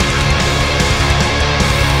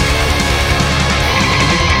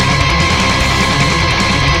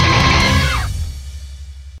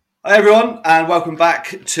Hi everyone, and welcome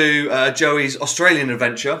back to Joey's Australian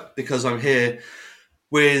adventure, because I'm here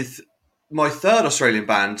with my third Australian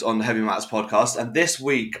band on the Heavy Matters podcast, and this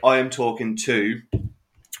week I am talking to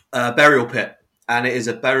Burial Pit, and it is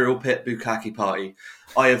a Burial Pit bukkake party.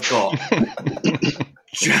 I have got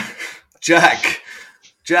Jack,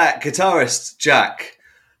 guitarist Jack,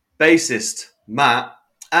 bassist Matt,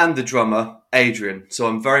 and the drummer Adrian. So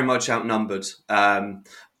I'm very much outnumbered.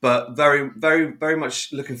 But very, very, very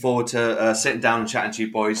much looking forward to sitting down and chatting to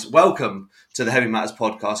you boys. Welcome to the Heavy Matters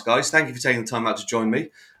podcast, guys. Thank you for taking the time out to join me.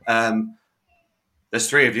 There's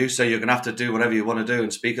three of you, so you're going to have to do whatever you want to do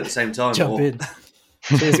and speak at the same time. Jump in.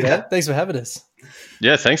 Cheers, man. Thanks for having us.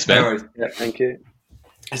 Yeah, thanks, man. Yeah, thank you.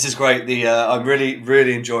 This is great. I'm really,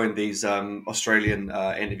 really enjoying these Australian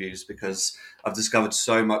interviews because I've discovered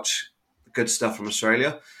so much good stuff from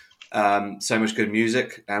Australia, so much good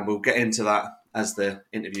music, and we'll get into that as the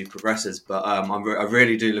interview progresses, but I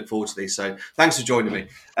really do look forward to these. So thanks for joining me.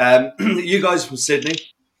 You guys are from Sydney,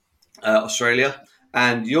 Australia,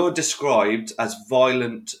 and you're described as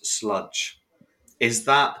violent sludge. Is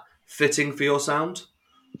that fitting for your sound?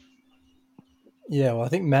 Yeah, well, I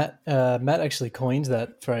think Matt actually coined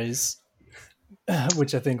that phrase,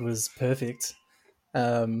 which I think was perfect.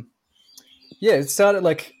 It started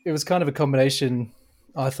it was kind of a combination,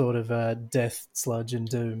 I thought, of death, sludge, and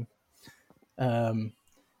doom.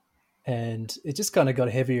 And it just kind of got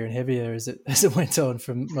heavier and heavier as it went on,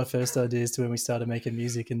 from my first ideas to when we started making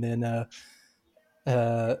music. And then,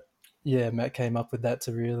 Matt came up with that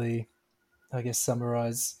to really, I guess,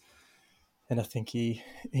 summarize. And I think he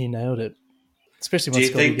nailed it, especially once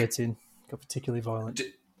Scotty gets in, got particularly violent.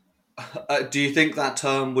 Do you think that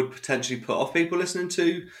term would potentially put off people listening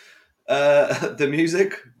to the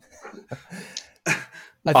music?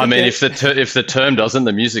 I mean, if the term doesn't,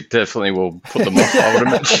 the music definitely will put them off, I would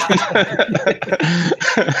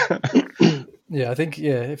imagine. Yeah, I think,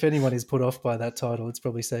 if anyone is put off by that title, it's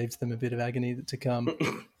probably saved them a bit of agony to come.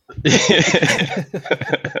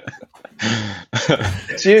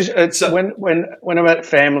 It's when I'm at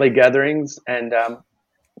family gatherings and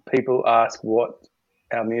people ask what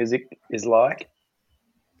our music is like,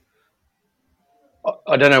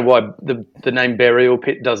 I don't know why the name Burial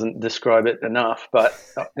Pit doesn't describe it enough, but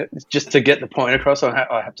just to get the point across,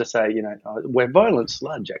 I have to say, we're violent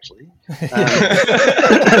sludge, actually.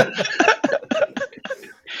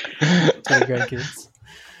 Great kids.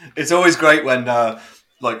 It's always great when,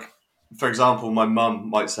 for example, my mum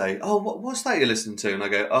might say, "Oh, what's that you're listening to?" And I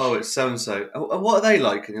go, "Oh, it's so-and-so. Oh, what are they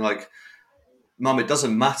like?" And you're like, "Mum, it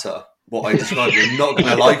doesn't matter what I describe. You're not going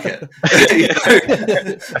to like it."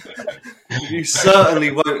 You certainly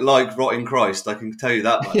won't like Rotting Christ, I can tell you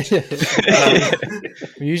that much.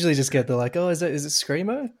 We usually just get the is it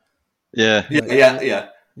Screamo? Yeah. Yeah.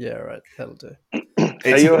 Yeah, right. That'll do.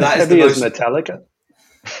 Are you as heavy as Metallica?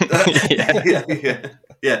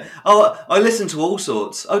 Yeah. Oh, I listen to all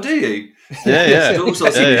sorts. Oh, do you? Yeah. All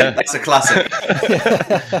sorts. Yeah. That's a classic.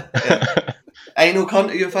 Yeah. Anal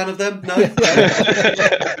Cunt, are you a fan of them?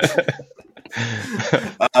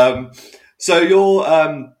 No? So your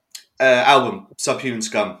album, Subhuman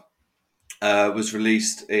Scum, was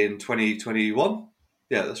released in 2021.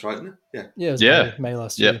 Yeah, that's right, isn't it? Yeah, it was May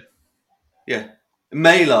last year. Yeah,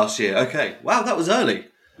 May last year. Okay, wow, that was early.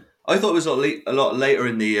 I thought it was a lot later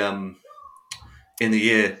in the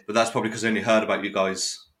year, but that's probably because I only heard about you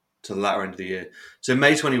guys to the latter end of the year. So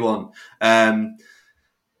May 21.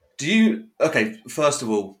 First of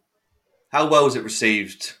all, how well was it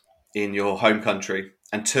received in your home country?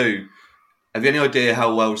 And two, have you any idea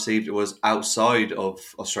how well received it was outside of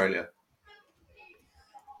Australia?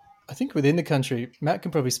 I think within the country, Matt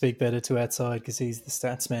can probably speak better to outside because he's the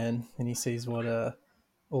stats man and he sees what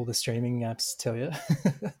all the streaming apps tell you.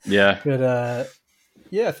 Yeah. But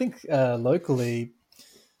I think locally,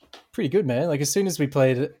 pretty good, man. Like as soon as we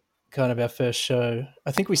played kind of our first show,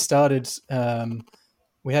 I think we started,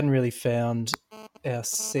 we hadn't really found our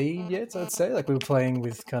scene yet, I'd say. Like we were playing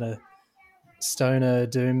with kind of stoner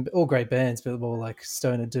doom, all great bands, but more like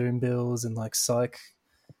stoner doom bills and like psych,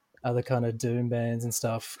 other kind of doom bands and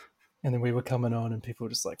stuff. And then we were coming on and people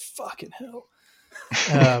were just like, fucking hell.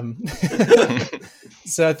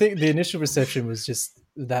 So I think the initial reception was just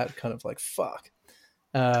that kind of like, fuck,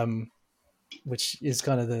 which is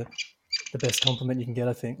kind of the best compliment you can get,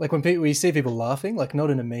 I think. Like when you see people laughing, like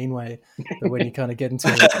not in a mean way, but when you kind of get into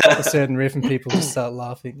a certain riff and people just start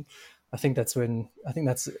laughing, I think that's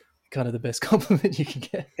kind of the best compliment you can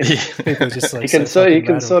get. People are just like, you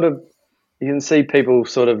can see people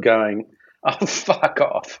sort of going, "Oh, fuck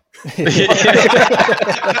off."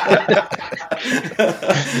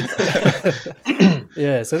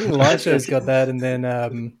 Yeah, so I think the live show's got that, and then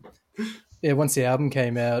once the album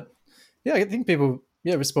came out, I think people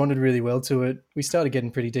responded really well to it. We started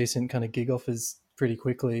getting pretty decent kind of gig offers pretty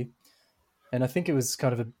quickly, and I think it was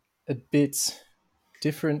kind of a bit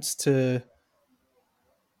different to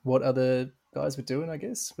what other guys were doing, I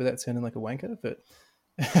guess, without sounding like a wanker. But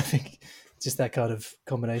I think just that kind of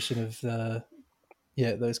combination of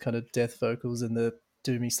those kind of death vocals and the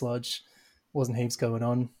doomy sludge wasn't heaps going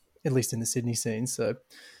on, at least in the Sydney scene. So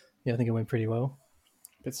I think it went pretty well.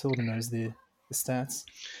 But sort of knows the stats.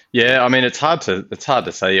 Yeah, I mean, it's hard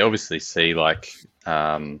to say. You obviously see like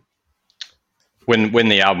when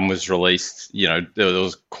the album was released, there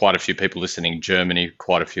was quite a few people listening in Germany,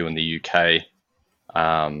 quite a few in the UK.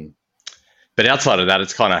 But outside of that,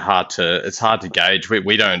 it's kind of hard to gauge.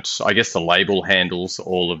 We don't. I guess the label handles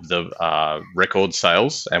all of the record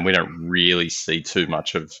sales, and we don't really see too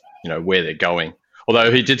much of where they're going.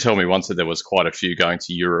 Although he did tell me once that there was quite a few going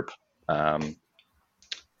to Europe.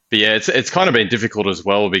 But yeah, it's kind of been difficult as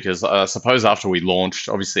well because I suppose after we launched,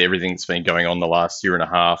 obviously everything's been going on the last year and a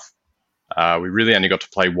half. We really only got to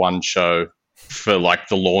play one show for like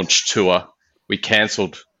the launch tour. We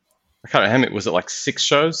cancelled. I can't remember. Was it like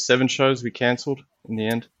 7 shows we cancelled in the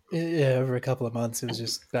end? Yeah, over a couple of months, it was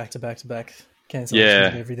just back to back to back cancellations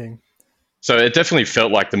of everything. So it definitely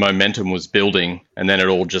felt like the momentum was building, and then it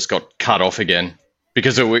all just got cut off again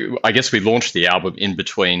because I guess we launched the album in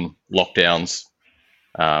between lockdowns.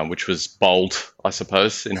 Which was bold, I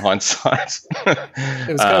suppose, in hindsight.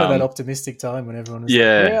 It was kind of that optimistic time when everyone was like,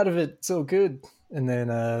 we're out of it, it's all good. And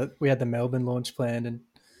then we had the Melbourne launch planned, and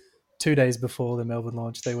 2 days before the Melbourne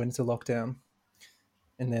launch, they went into lockdown.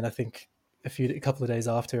 And then I think a couple of days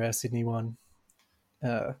after our Sydney one,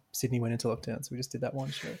 Sydney went into lockdown, so we just did that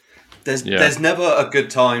one show. There's never a good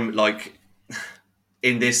time, like,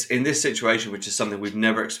 in this situation, which is something we've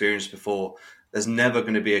never experienced before. There's never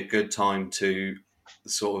going to be a good time to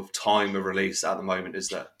sort of time a release at the moment, is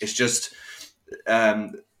that it's just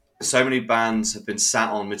so many bands have been sat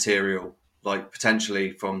on material like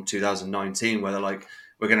potentially from 2019 where they're like,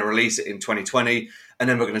 we're going to release it in 2020 and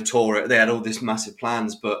then we're going to tour it. They had all these massive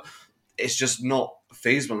plans, but it's just not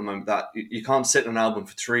feasible at the moment. That you can't sit on an album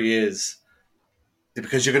for 3 years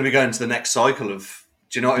because you're going to be going to the next cycle of,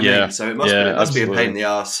 do you know what I mean? So it must be a pain in the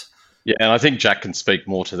arse. Yeah, and I think Jack can speak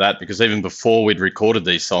more to that because even before we'd recorded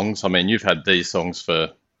these songs, I mean, you've had these songs for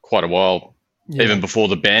quite a while, even before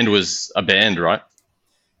the band was a band, right?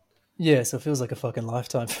 Yeah, so it feels like a fucking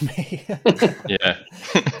lifetime for me. Yeah.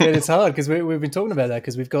 And it's hard because we've been talking about that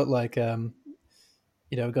because we've got like,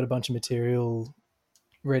 we've got a bunch of material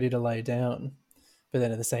ready to lay down. But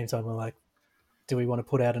then at the same time, we're like, do we want to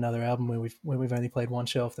put out another album when we've only played one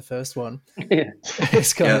show off the first one? Yeah.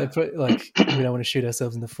 It's kind of like we don't want to shoot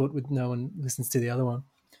ourselves in the foot with no one listens to the other one.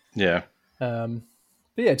 Yeah. But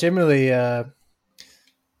yeah, generally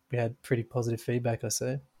we had pretty positive feedback, I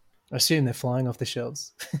say. I assume they're flying off the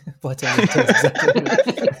shelves. By the time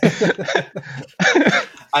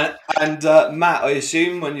and Matt, I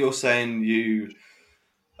assume when you're saying you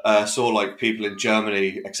saw like people in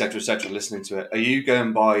Germany, etc., listening to it, are you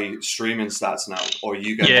going by streaming stats now, or are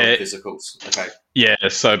you going by physicals? Okay. Yeah.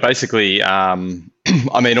 So basically, I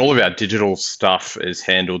mean, all of our digital stuff is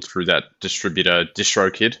handled through that distributor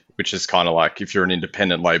DistroKid, which is kind of like if you're an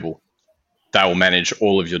independent label, they will manage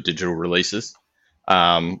all of your digital releases.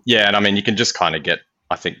 And I mean, you can just kind of get,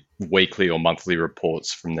 I think, weekly or monthly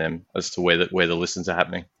reports from them as to where the listens are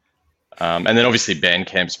happening. And then obviously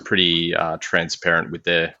Bandcamp's pretty transparent with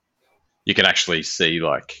you can actually see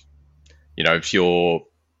like, if your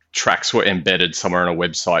tracks were embedded somewhere on a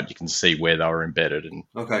website, you can see where they were embedded and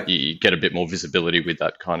you get a bit more visibility with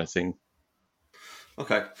that kind of thing.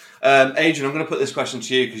 Okay. Adrian, I'm going to put this question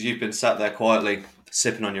to you because you've been sat there quietly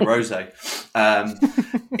sipping on your rosé.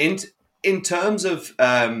 In terms of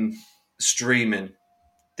streaming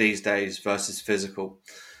these days versus physical,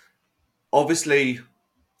 obviously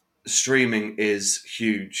streaming is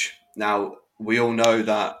huge. Now, we all know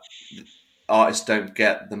that artists don't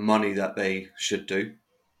get the money that they should do.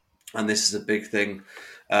 And this is a big thing.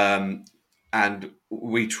 And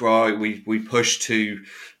we push to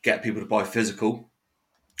get people to buy physical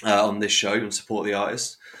on this show and support the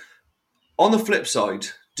artists. On the flip side,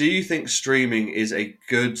 do you think streaming is a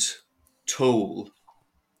good tool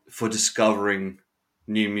for discovering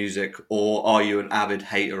new music, or are you an avid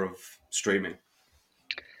hater of streaming?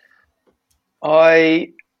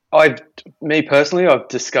 Me personally, I've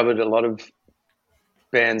discovered a lot of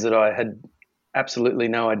bands that I had absolutely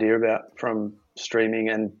no idea about from streaming.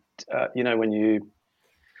 And, when you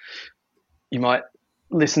might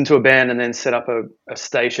listen to a band and then set up a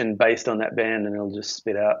station based on that band and it'll just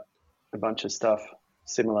spit out a bunch of stuff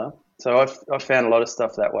similar. So I've found a lot of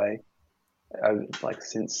stuff that way. like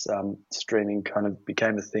since streaming kind of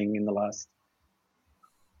became a thing in the last,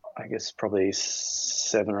 I guess, probably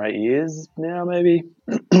 7 or 8 years now, maybe.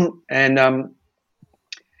 And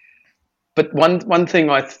but one thing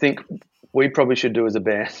I think we probably should do as a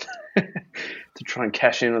band to try and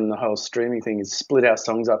cash in on the whole streaming thing is split our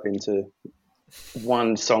songs up into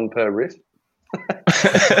one song per riff.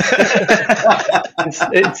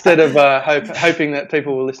 Instead of hoping that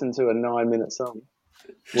people will listen to a 9-minute song.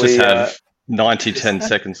 Just have 90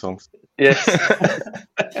 10-second songs. Yes.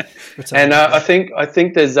 And I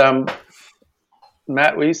think there's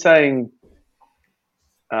Matt, were you saying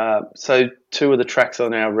so 2 of the tracks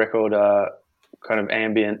on our record are kind of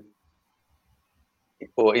ambient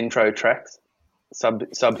or intro tracks?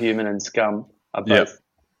 Subhuman and Scum are both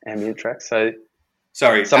ambient tracks. So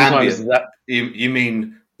sorry, sometimes ambient. You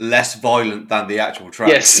mean less violent than the actual track?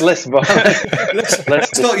 Yes, less violent. Let's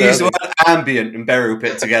not use the word ambient and Burial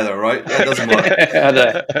Pit together, right? That doesn't work. I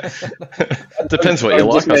know. Depends what you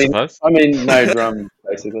like, I suppose. I mean, no drum,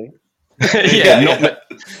 basically.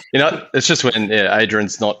 It's just when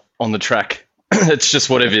Adrian's not on the track. It's just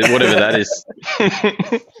whatever that is.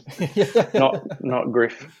 not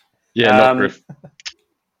Griff. Yeah, not Griff.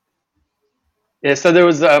 Yeah, so there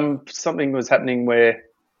was something was happening where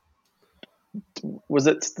was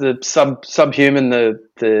it the subhuman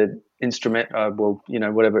the instrument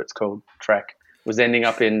whatever it's called track was ending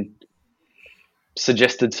up in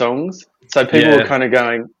suggested songs. So people were kind of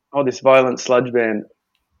going, "Oh, this violent sludge band."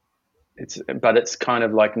 It's kind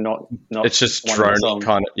of like not. It's just drone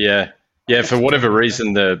kind of yeah. For whatever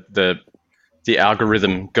reason, the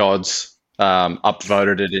algorithm gods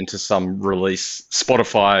upvoted it into some release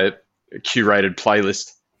Spotify curated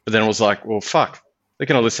playlist, but then it was like, well, fuck, they're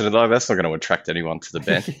going to listen to that. That's not going to attract anyone to the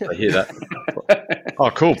band. I hear that.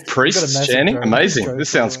 Oh, cool. Priests chanting, amazing. This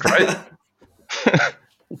sounds great.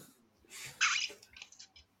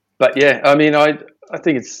 But yeah, I mean, I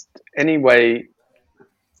think it's anything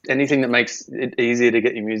that makes it easier to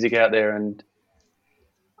get your music out there. And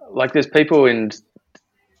like there's people in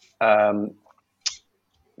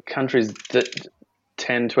countries that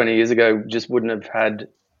 10, 20 years ago just wouldn't have had,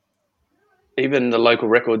 even the local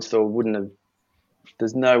record store wouldn't have,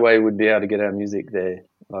 there's no way we'd be able to get our music there.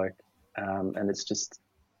 Like, and it's just,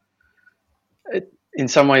 in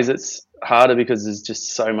some ways it's harder because there's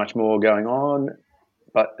just so much more going on,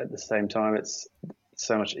 but at the same time, it's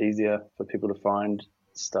so much easier for people to find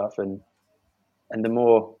stuff, and the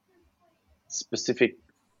more specific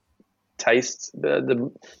tastes,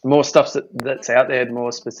 the more stuff that's out there, the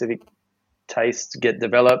more specific tastes get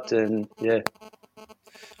developed, and yeah.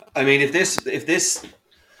 I mean, if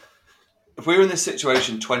we were in this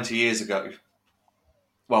situation 20 years ago,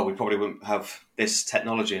 well, we probably wouldn't have this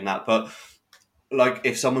technology and that. But like,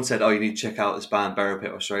 if someone said, "Oh, you need to check out this band, Burial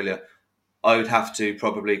Pit Australia," I would have to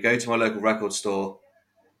probably go to my local record store,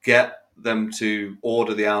 get them to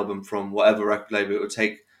order the album from whatever record label. It would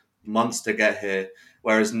take months to get here.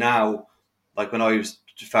 Whereas now, like when I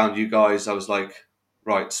found you guys, I was like,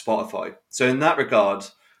 right, Spotify. So in that regard,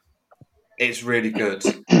 it's really good.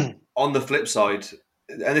 On the flip side,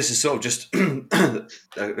 and this is sort of just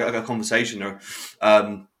a conversation,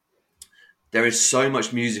 there is so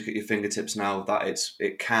much music at your fingertips now that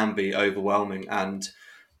it can be overwhelming. And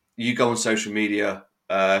you go on social media,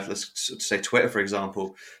 let's say Twitter, for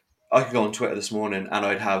example. I could go on Twitter this morning and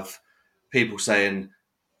I'd have people saying,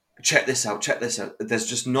 check this out. There's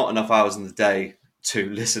just not enough hours in the day to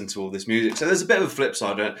listen to all this music. So there's a bit of a flip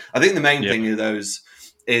side. I think the main thing of those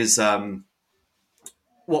is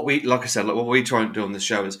what we try and do on this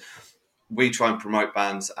show is we try and promote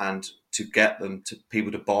bands and to get them to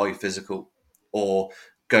people to buy physical or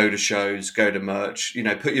go to shows, go to merch,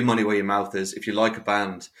 put your money where your mouth is. If you like a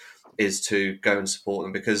band, is to go and support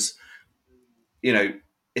them because,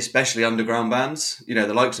 especially underground bands,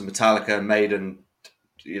 the likes of Metallica and Maiden,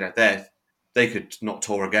 they could not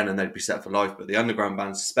tour again and they'd be set for life. But the underground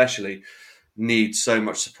bands especially need so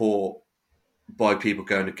much support by people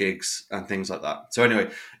going to gigs and things like that. So anyway,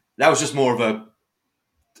 that was just more of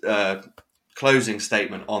a closing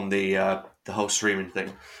statement on the whole streaming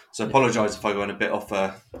thing. So I apologise if I went a bit off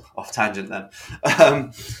tangent then.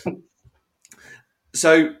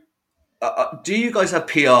 So do you guys have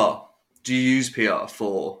PR? Do you use PR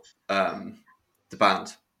for the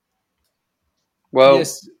band? Well,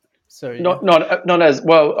 yes. Sorry, not as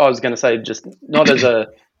well. I was going to say just not as a.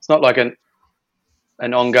 It's not like an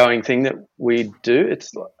ongoing thing that we do.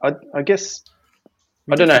 It's I guess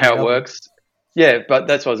I don't know how it works. Yeah, but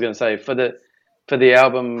that's what I was going to say. For the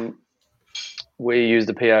album, we used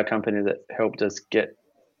a PR company that helped us get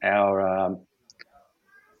our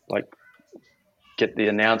get the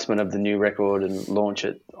announcement of the new record and launch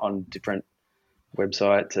it on different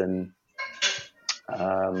websites and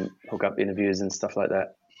hook up interviews and stuff like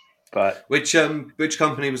that. But which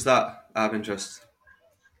company was that, out of interest?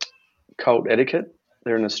 Cult Etiquette.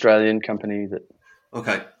 They're an Australian company that.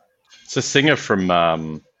 Okay. It's a singer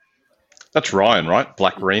from that's Ryan, right?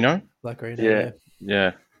 Black Reno. Black Reno.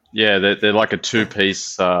 Yeah. They're like a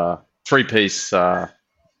three-piece. I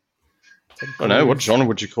don't know, what genre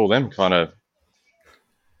would you call them? Kind of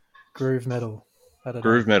groove metal. I don't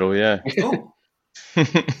groove know. metal, yeah. Oh.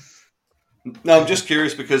 No, I'm just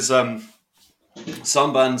curious because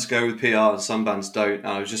some bands go with PR and some bands don't, and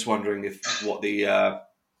I was just wondering what the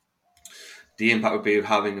impact would be of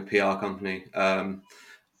having a PR company.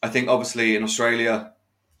 I think obviously in Australia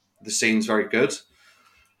the scene's very good,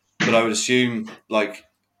 but I would assume like.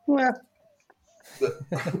 Yeah. Who's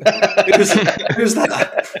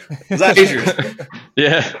that? Was that Adrian?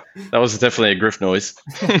 Yeah, that was definitely a Griff noise.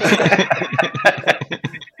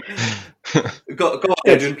 Go on,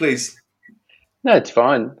 Adrian, please. No, it's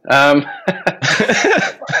fine.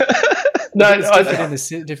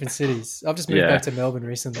 It's in the different cities. I've just moved back to Melbourne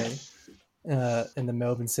recently, and the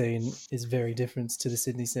Melbourne scene is very different to the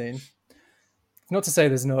Sydney scene. Not to say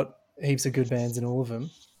there's not heaps of good bands in all of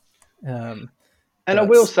them. And I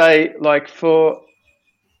will say, like for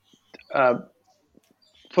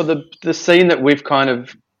the scene that we've kind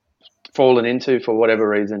of fallen into for whatever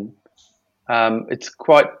reason, it's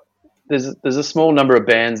quite there's a small number of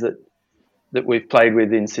bands that we've played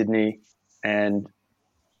with in Sydney, and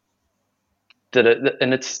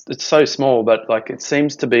it's so small, but like it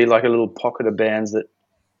seems to be like a little pocket of bands that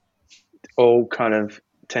all kind of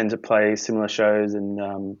tend to play similar shows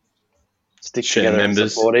and stick together and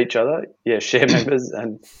support each other. Yeah, share members,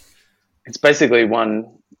 and it's basically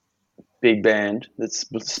one big band that's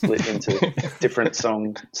split into different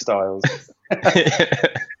song styles.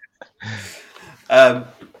 But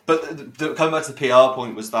coming back to the PR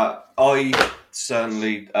point was that I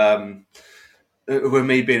certainly, with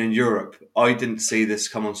me being in Europe, I didn't see this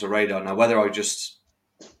come onto the radar. Now, whether I just,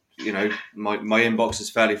 my inbox is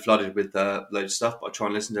fairly flooded with loads of stuff, but I try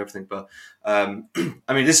and listen to everything. But I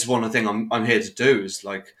mean, this is one of the things I'm here to do. Is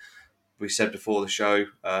like we said before the show,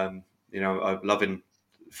 I'm loving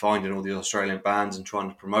finding all the Australian bands and trying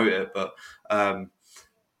to promote it. But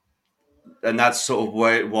and that's sort of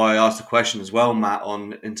why I asked the question as well, Matt,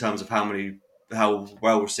 in terms of how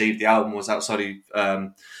well received the album was outside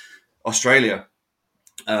of Australia.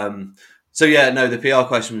 So yeah, no, the PR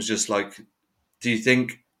question was just like, do you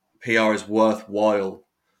think PR is worthwhile?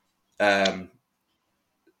 Yeah,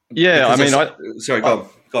 I mean, sorry, go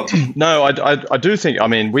on. No, I do think. I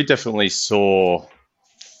mean, we definitely saw.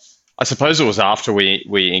 I suppose it was after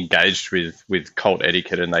we engaged with Cult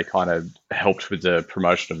Etiquette and they kind of helped with the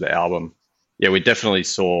promotion of the album. Yeah, we definitely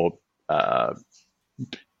saw, I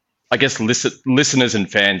guess, listeners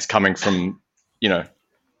and fans coming from,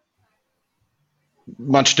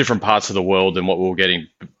 much different parts of the world than what we were getting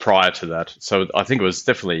prior to that. So I think it was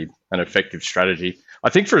definitely an effective strategy. I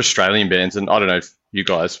think for Australian bands, and I don't know if you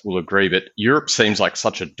guys will agree, but Europe seems like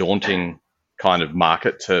such a daunting kind of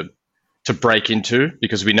market to break into,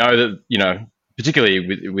 because we know that,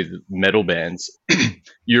 particularly with metal bands,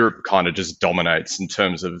 Europe kind of just dominates in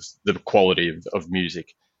terms of the quality of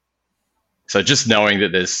music. So just knowing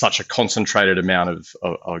that there's such a concentrated amount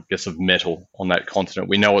of metal on that continent,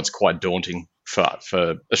 we know it's quite daunting for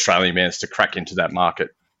Australian bands to crack into that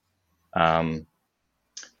market. So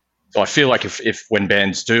I feel like if when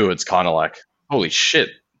bands do, it's kind of like, holy shit,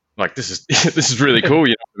 like this is really cool,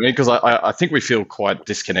 you know what I mean? Because I think we feel quite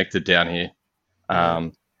disconnected down here,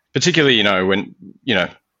 particularly when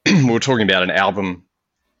we were talking about an album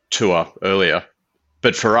tour earlier,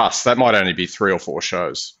 but for us that might only be 3 or 4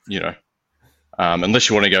 shows, unless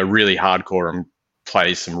you want to go really hardcore and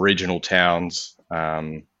play some regional towns.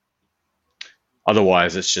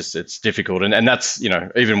 Otherwise, it's difficult, and that's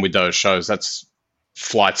even with those shows, that's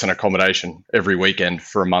flights and accommodation every weekend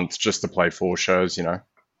for a month just to play 4 shows.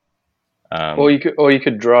 Or you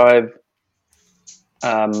could drive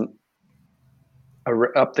up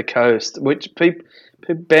the coast, which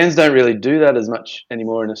bands don't really do that as much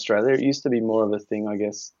anymore in Australia. It used to be more of a thing, I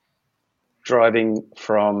guess, driving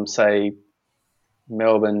from, say,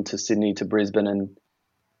 Melbourne to Sydney to Brisbane and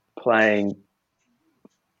playing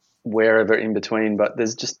wherever in between. But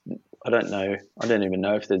there's just, I don't know. I don't even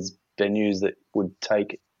know if there's venues that would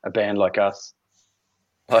take a band like us.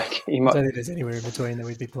 Like I don't think there's anywhere in between that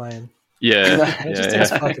we'd be playing. Yeah, It just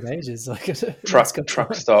takes fucking ages. Like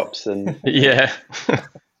truck stops and yeah.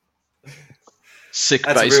 Sick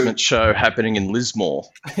That's basement show happening in Lismore.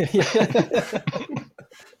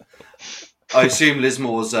 I assume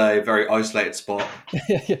Lismore's a very isolated spot.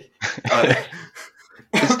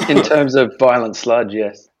 In terms of violent sludge,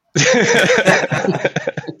 yes.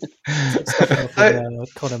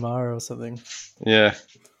 Connemara or something. Yeah.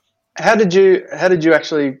 How did you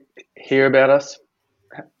actually hear about us?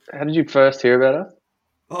 How did you first hear about us?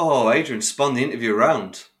 Oh, Adrian spun the interview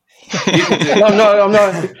around. I'm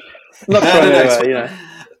not trying to, you know.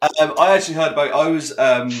 I actually heard about. I was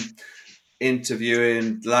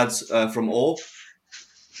interviewing lads from Orr.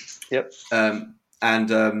 Yep.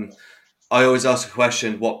 And I always ask a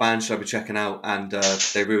question: what band should I be checking out? And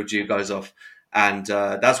they reeled you guys off, and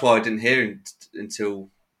that's why I didn't hear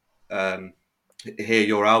hear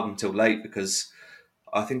your album till late, because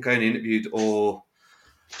I think I only interviewed Orr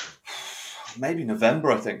maybe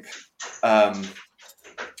November, I think.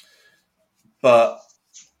 But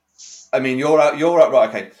I mean, you're out, right?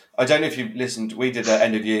 Okay. I don't know if you've listened. We did an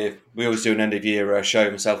end of year. We always do an end of year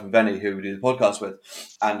show, myself and Benny, who we do the podcast with,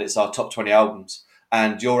 and it's our top 20 albums.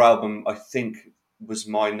 And your album, I think, was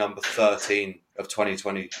my number 13 of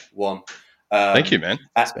 2021. Thank you, man.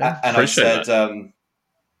 And I said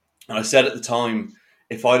at the time,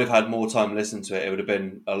 if I'd have had more time to listen to it, it would have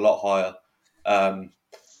been a lot higher.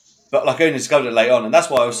 But like I only discovered it late on, and that's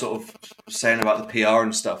why I was sort of saying about the PR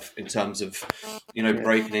and stuff in terms of, you know,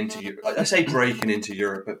 breaking into Europe. I say breaking into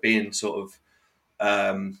Europe, but being sort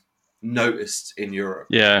of noticed in Europe.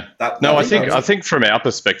 Yeah. I think from our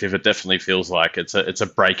perspective, it definitely feels like it's a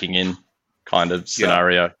breaking in kind of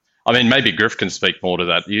scenario. Yeah. I mean, maybe Griff can speak more to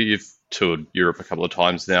that. You've toured Europe a couple of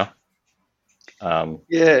times now.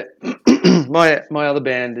 Yeah, my other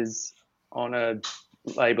band is on a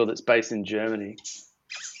label that's based in Germany.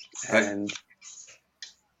 And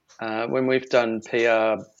when we've done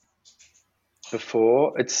PR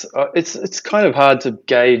before, it's kind of hard to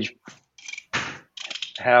gauge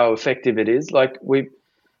how effective it is. Like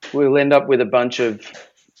we'll end up with a bunch of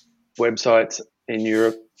websites in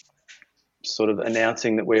Europe sort of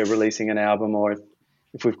announcing that we're releasing an album, or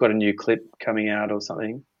if we've got a new clip coming out or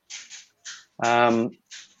something. But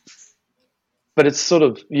it's sort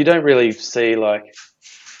of, you don't really see like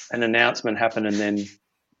an announcement happen and then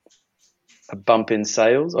a bump in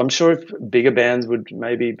sales. I'm sure if bigger bands would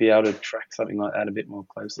maybe be able to track something like that a bit more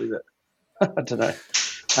closely, but I don't know.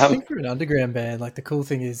 I think for an underground band, like the cool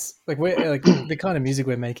thing is like we're like the kind of music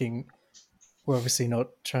we're making, we're obviously not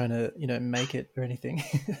trying to, you know, make it or anything.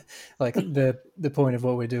 Like the point of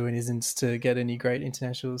what we're doing isn't to get any great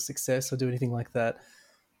international success or do anything like that.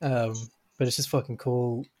 But it's just fucking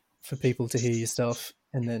cool for people to hear your stuff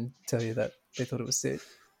and then tell you that they thought it was sick.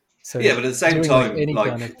 So yeah, but at the same time, any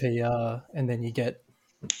kind of PR, and then you get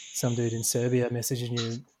some dude in Serbia messaging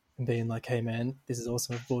you and being like, "Hey man, this is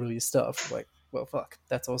awesome. I've bought all your stuff." Like, well, fuck,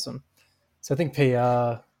 that's awesome. So I think PR,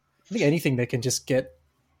 I think anything that can just get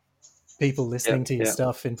people listening to your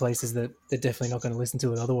stuff in places that they're definitely not going to listen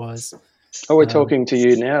to it otherwise. Oh, we're talking to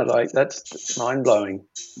you now. Like, that's mind blowing.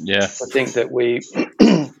 Yeah, I think that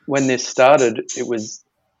when this started,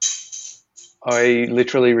 I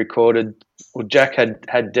literally recorded. Well, Jack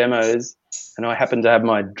had demos, and I happened to have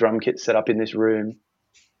my drum kit set up in this room,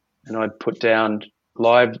 and I put down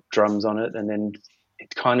live drums on it, and then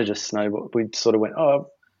it kind of just snowballed. We sort of went, oh,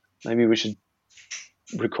 maybe we should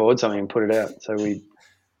record something and put it out. So we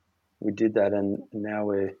did that, and now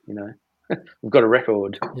we're, you know, we've got a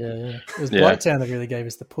record. Yeah. It was Blighttown that really gave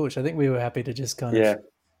us the push. I think we were happy to just kind of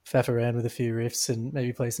faff around with a few riffs and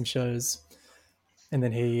maybe play some shows. And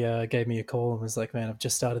then he gave me a call and was like, man, I've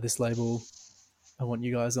just started this label. I want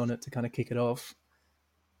you guys on it to kind of kick it off.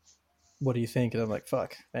 What do you think? And I'm like,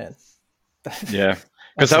 fuck, man. Yeah.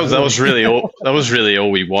 Because that was really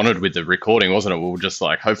all we wanted with the recording, wasn't it? We were just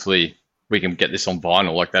like, hopefully we can get this on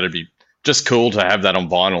vinyl. Like, that'd be just cool to have that on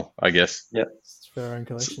vinyl, I guess. Yeah. For our own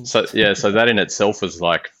collection. So that in itself was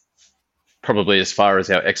like probably as far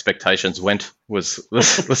as our expectations went, was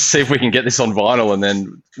let's see if we can get this on vinyl, and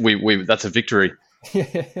then we that's a victory.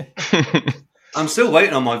 I'm still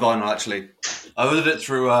waiting on my vinyl, actually. I ordered it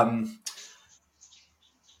through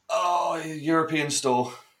European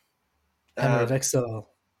store. Hammer of Exile.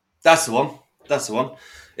 That's the one.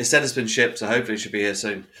 It said it's been shipped, so hopefully it should be here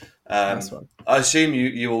soon. Nice one. I assume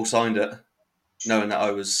you all signed it, knowing that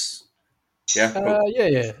I was... Yeah, cool.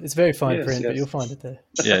 Yeah. It's very fine print, but you'll find it there.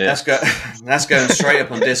 Yeah. That's going straight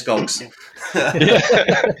up on Discogs.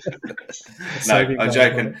 No, I'm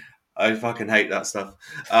joking. I fucking hate that stuff.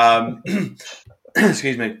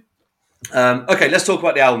 Excuse me. Okay, let's talk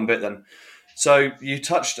about the album a bit then. So you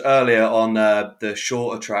touched earlier on the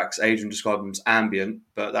shorter tracks. Adrian described them as ambient,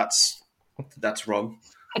 but that's wrong.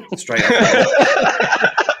 Straight up.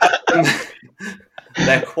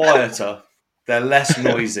 They're quieter. They're less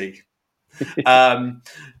noisy.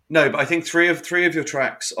 No, but I think three of your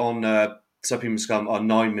tracks on Subhuman Scum are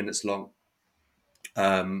 9 minutes long.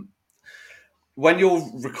 When you're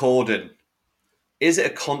recording, is it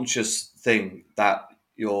a conscious thing that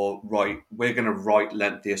we're going to write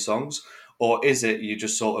lengthier songs, or is it you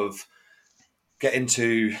just sort of get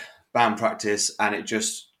into band practice and it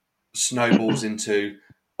just snowballs into,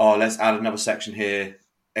 oh, let's add another section here,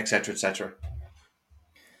 etc., etc.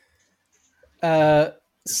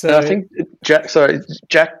 So I think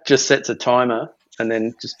Jack just sets a timer and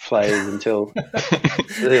then just plays until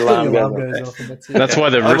the alarm goes off. off, and that's it. That's why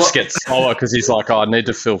the riffs get slower, because he's like, I need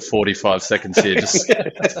to fill 45 seconds here.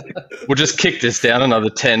 We'll just kick this down another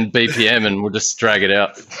 10 BPM and we'll just drag it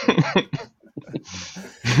out.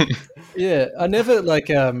 Yeah, I never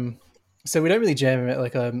so we don't really jam it.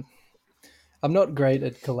 Like I'm not great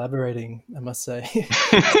at collaborating, I must say. So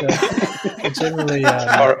I generally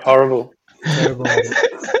Horrible. terrible at it.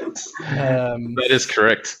 That is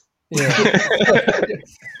correct. Yeah.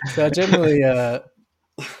 So I generally I'll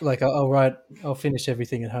finish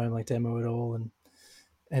everything at home, like demo it all,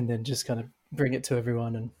 and then just kind of bring it to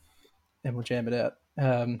everyone and we'll jam it out.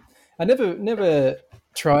 I never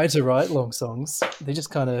try to write long songs. They just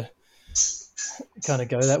kind of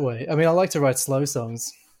go that way. I mean, I like to write slow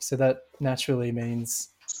songs, so that naturally means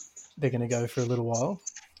they're going to go for a little while.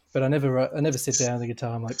 But I never sit down at the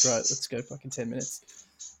guitar. I'm like, right, let's go fucking 10 minutes,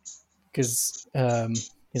 because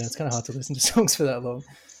it's kind of hard to listen to songs for that long.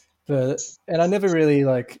 And I never really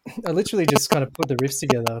I literally just kind of put the riffs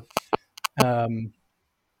together,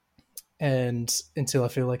 and until I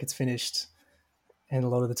feel like it's finished. And a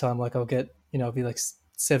lot of the time, I'll get, I'll be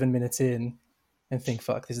 7 minutes in and think,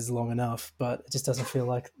 fuck, this is long enough, but it just doesn't feel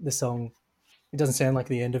like the song. It doesn't sound like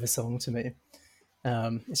the end of a song to me.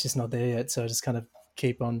 It's just not there yet, so I just kind of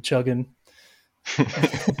keep on chugging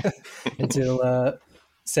until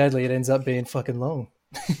sadly it ends up being fucking long.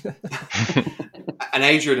 And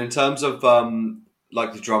Adrian, in terms of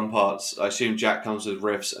the drum parts, I assume Jack comes with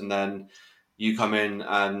riffs and then you come in,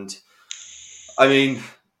 and I mean,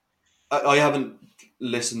 I haven't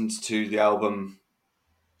listened to the album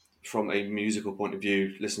from a musical point of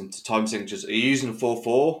view, listening to time signatures. Are you using a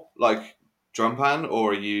 4/4 drum pan,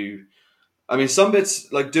 or are you? I mean, some bits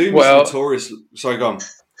Doom is notorious. Sorry, go on.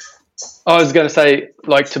 I was going to say,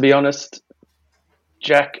 to be honest,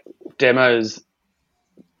 Jack demos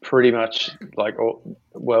pretty much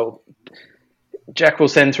Jack will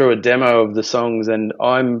send through a demo of the songs, and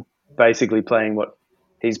I'm basically playing what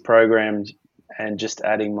he's programmed and just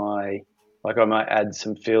adding I might add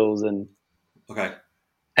some fills and okay,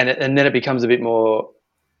 and then it becomes a bit more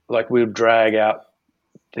we'll drag out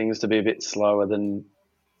things to be a bit slower than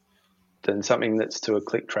something that's to a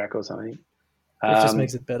click track or something. It just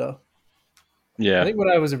makes it better. Yeah, I think when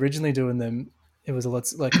I was originally doing them, it was a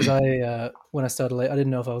lot because when I started late, I didn't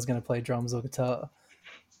know if I was going to play drums or guitar.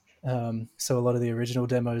 So a lot of the original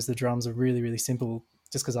demos, the drums are really, really simple,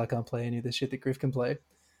 just because I can't play any of the shit that Griff can play.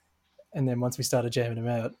 And then once we started jamming him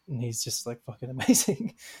out, and he's just fucking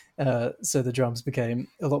amazing. So the drums became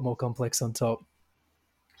a lot more complex on top.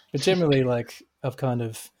 But generally, I've kind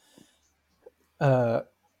of,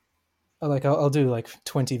 I'll do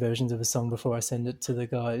 20 versions of a song before I send it to the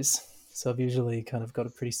guys. So I've usually kind of got a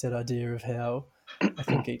pretty set idea of how I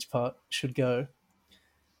think each part should go.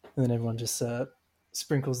 And then everyone just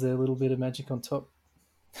sprinkles their little bit of magic on top.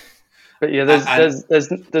 But yeah,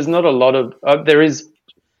 there's not a lot of there is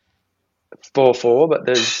 4/4, but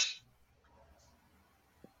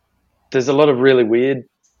there's a lot of really weird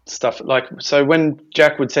stuff. So when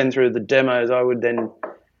Jack would send through the demos, I would then,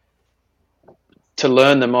 to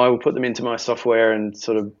learn them, I would put them into my software and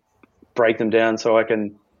sort of break them down so I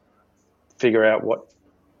can figure out what.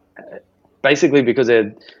 Basically, because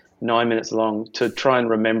they're 9 minutes long, to try and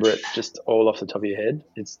remember it just all off the top of your head,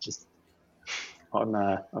 it's just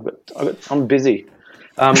I'm busy.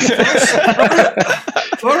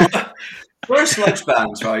 For a sludge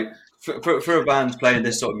band, right? For a band playing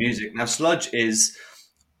this sort of music, now sludge is,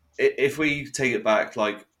 if we take it back,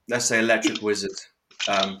 let's say Electric Wizard,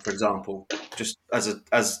 for example, just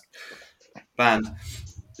as band,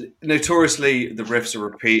 notoriously the riffs are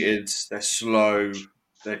repeated, they're slow,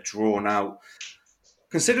 they're drawn out.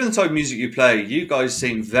 Considering the type of music you play, you guys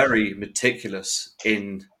seem very meticulous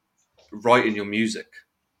in writing your music.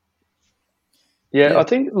 Yeah, I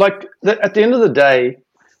think at the end of the day,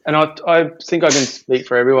 and I think I can speak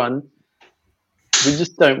for everyone,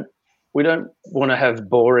 we don't want to have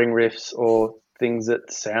boring riffs or things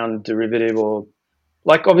that sound derivative, or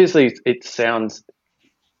obviously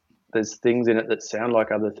there's things in it that sound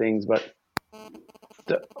like other things, but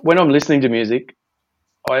when I'm listening to music,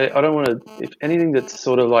 I don't want to. If anything that's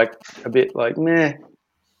sort of like a bit like meh,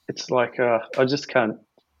 it's like I just can't.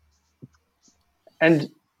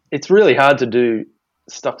 And it's really hard to do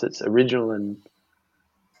stuff that's original, and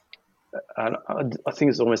I think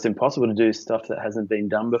it's almost impossible to do stuff that hasn't been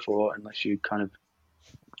done before unless you kind of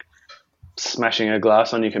smashing a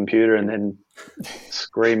glass on your computer and then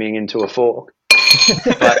screaming into a fork.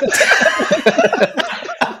 But,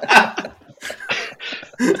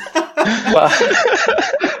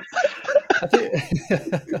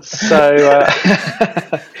 so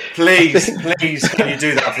please, can you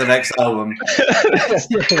do that for the next album?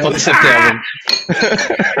 Concept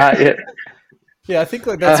album. Yeah, I think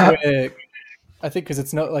like that's where I think because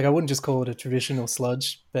it's not like I wouldn't just call it a traditional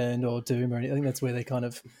sludge band or doom or anything. I think that's where they kind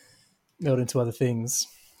of meld into other things.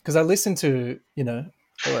 Because I listen to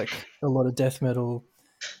like a lot of death metal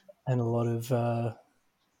and a lot of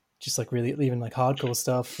just like really even like hardcore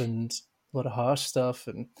stuff and a lot of harsh stuff,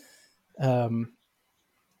 and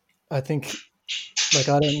I think like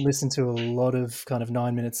I don't listen to a lot of kind of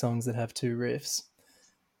 9-minute songs that have 2 riffs.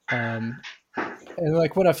 And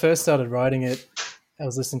like when I first started writing it, I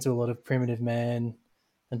was listening to a lot of Primitive Man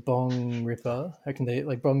and Bong Ripper. How can they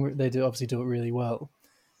like Bong? They obviously do it really well.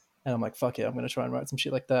 And I'm like, fuck yeah, I'm going to try and write some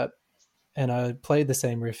shit like that. And I played the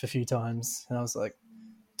same riff a few times, and I was like,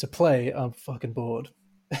 to play, I'm fucking bored.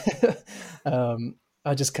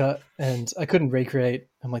 I just cut, and I couldn't recreate.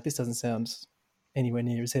 I'm like, this doesn't sound anywhere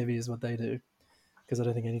near as heavy as what they do, because I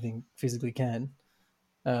don't think anything physically can.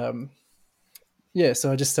 Yeah,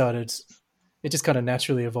 so I just started. It just kind of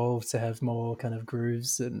naturally evolved to have more kind of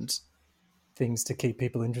grooves and things to keep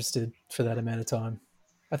people interested for that amount of time.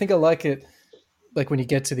 I think I like it, like when you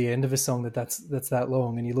get to the end of a song that's that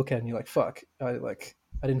long, and you look at it and you're like, fuck, I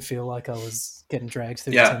didn't feel like I was getting dragged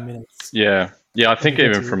through 10 minutes. Yeah. I think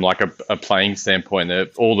even from like a playing standpoint,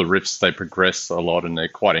 all the riffs, they progress a lot and they're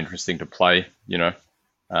quite interesting to play, you know.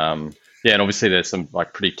 And obviously there's some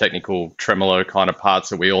like pretty technical tremolo kind of parts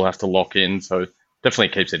that we all have to lock in, so definitely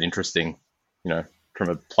keeps it interesting, you know, from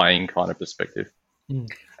a playing kind of perspective. And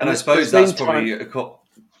I suppose that's probably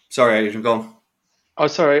sorry, Adrian, go on. Oh,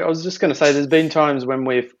 sorry. I was just going to say, there's been times when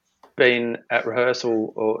we've been at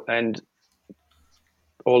rehearsal and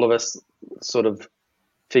all of us sort of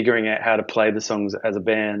figuring out how to play the songs as a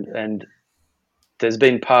band, and there's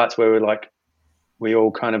been parts where we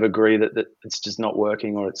all kind of agree that it's just not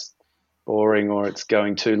working, or it's boring, or it's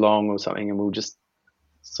going too long or something, and we'll just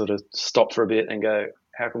sort of stop for a bit and go,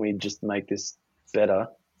 how can we just make this better?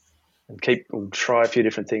 And we'll try a few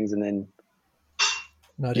different things, and then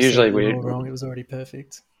usually we're all wrong. It was already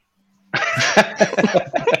perfect.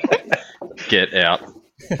 Get out.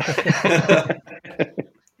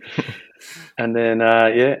 And then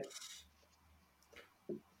sorry,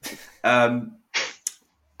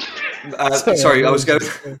 I was going.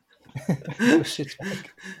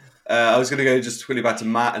 I was going to go just quickly back to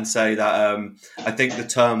Matt and say that I think the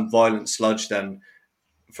term violent sludge, then,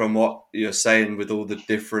 from what you're saying, with all the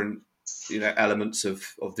different elements of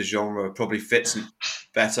the genre, probably fits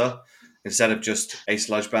better instead of just a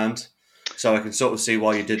sludge band. So I can sort of see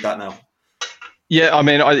why you did that now. Yeah, I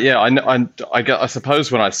mean, I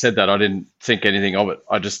suppose when I said that, I didn't think anything of it.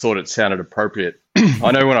 I just thought it sounded appropriate.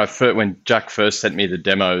 I know when Jack first sent me the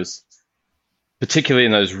demos, particularly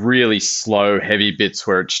in those really slow, heavy bits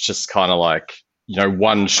where it's just kind of like,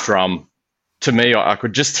 one strum. To me, I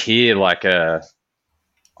could just hear like a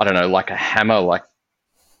hammer, like,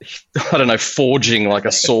 I don't know, forging like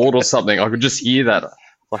a sword or something. I could just hear that.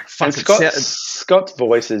 Like, fuck, Scott's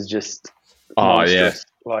voice is just monstrous.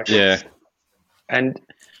 And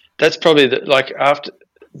that's probably after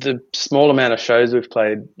the small amount of shows we've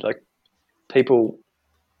played, like, people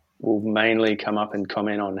will mainly come up and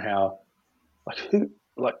comment on how,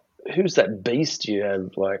 who's that beast you have?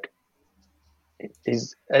 Like,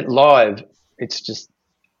 is at live, it's just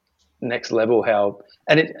next level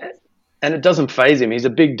and it doesn't faze him. He's a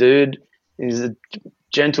big dude. He's a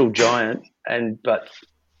gentle giant, but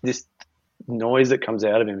this noise that comes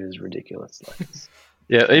out of him is ridiculous.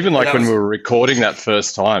 Yeah, even like when we were recording that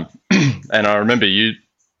first time, and I remember you,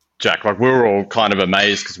 Jack, like we were all kind of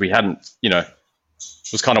amazed because we hadn't, it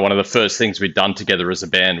was kind of one of the first things we'd done together as a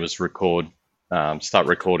band was start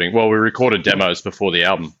recording. Well, we recorded demos before the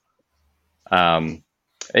album. And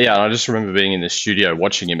I just remember being in the studio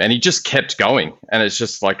watching him, and he just kept going, and it's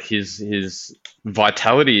just like his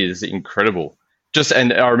vitality is incredible.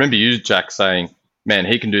 And I remember you, Jack, saying, "Man,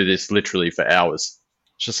 he can do this literally for hours."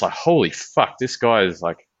 It's just like, holy fuck, this guy is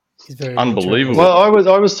like unbelievable. Well,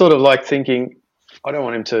 I was sort of like thinking, I don't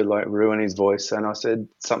want him to like ruin his voice, and I said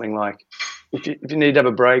something like, if you need to have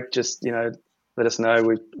a break, just let let us know.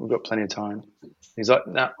 We've got plenty of time. He's like,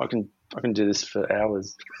 no, I can do this for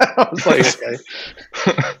hours. I was like, okay.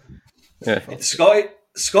 Yeah.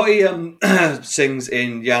 Scotty sings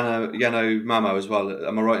in Yano Mamo as well.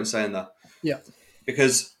 Am I right in saying that? Yeah.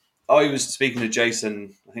 Because I was speaking to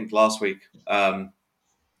Jason, I think last week, and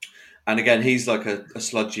again, he's like a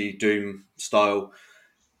sludgy doom style.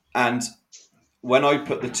 And when I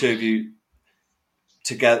put the two of you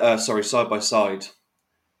together, side by side,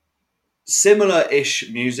 similar-ish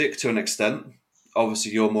music to an extent.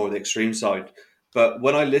 Obviously, you're more the extreme side. But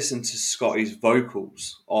when I listen to Scotty's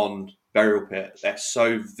vocals on Burial Pit, they're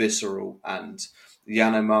so visceral, and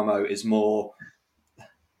Yano Mamo is more.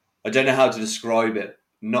 I don't know how to describe it.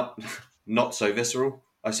 Not so visceral,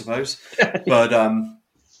 I suppose. But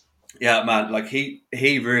yeah, man, like he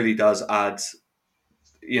really does add.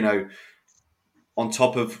 You know, on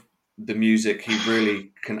top of the music, he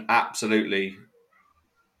really can absolutely.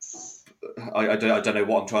 I don't know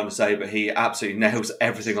what I'm trying to say, but he absolutely nails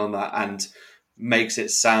everything on that and makes it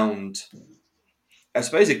sound. I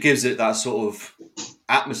suppose it gives it that sort of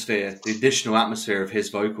atmosphere, the additional atmosphere of his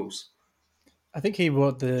vocals. I think he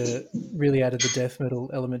really added the death metal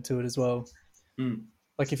element to it as well. Mm.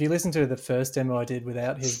 Like if you listen to the first demo I did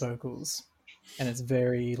without his vocals, and it's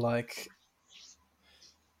very like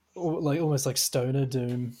almost like stoner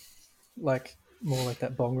doom, like more like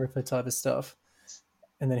that bong ripper type of stuff.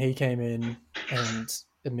 And then he came in, and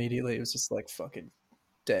immediately it was just like fucking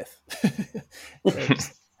death.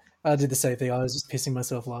 I did the same thing. I was just pissing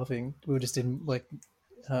myself laughing. We were just in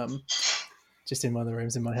just in one of the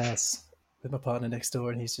rooms in my house with my partner next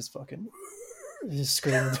door, and he's just fucking just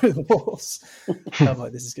screaming through the walls. I'm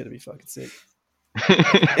like, this is going to be fucking sick.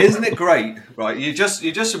 Isn't it great? Right, you just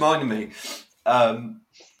reminded me.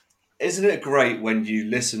 Isn't it great when you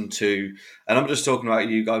listen to, and I'm just talking about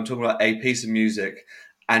you, I'm talking about a piece of music,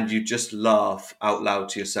 and you just laugh out loud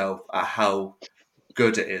to yourself at how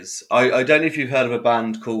good it is. I don't know if you've heard of a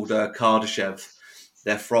band called Kardashev.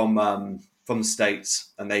 They're from the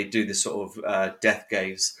States, and they do this sort of death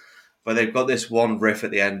gaze. But they've got this one riff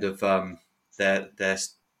at the end of their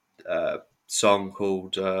song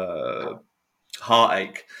called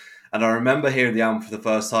Heartache. And I remember hearing the album for the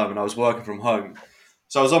first time, and I was working from home.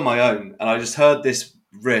 So I was on my own, and I just heard this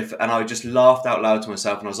riff, and I just laughed out loud to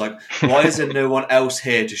myself, and I was like, why is there no one else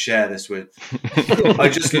here to share this with? I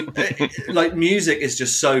just, like, music is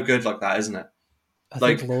just so good like that, isn't it? I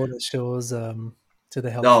think Lord of the Shores to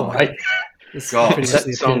the Hellfire. Oh my God,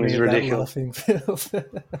 that song is ridiculous.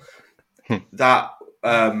 That,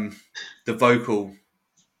 the vocal.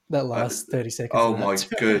 That last 30 seconds. Oh my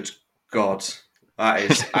good God. That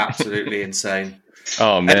is absolutely insane.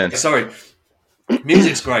 Oh, man. Sorry.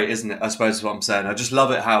 Music's great, isn't it? I suppose is what I'm saying. I just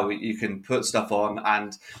love it how you can put stuff on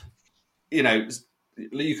and, you know,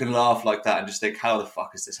 you can laugh like that and just think, how the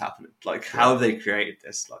fuck is this happening? Like, how have they created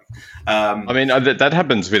this? Like, I mean, that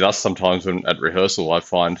happens with us sometimes at rehearsal. I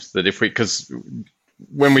find that because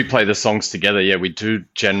when we play the songs together, yeah, we do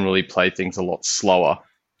generally play things a lot slower,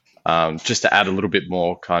 just to add a little bit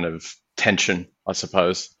more kind of tension, I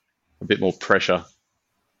suppose, a bit more pressure.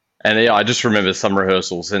 And yeah, I just remember some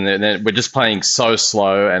rehearsals, and then we're just playing so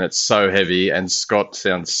slow, and it's so heavy, and Scott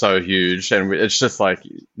sounds so huge, and it's just like,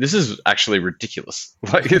 this is actually ridiculous.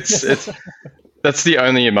 Like it's that's the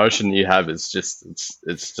only emotion you have is just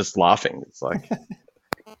it's just laughing. It's like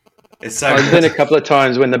it's so. There's been a couple of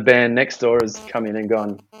times when the band next door has come in and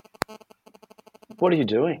gone, "What are you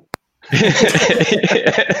doing?"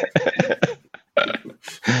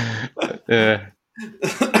 Yeah.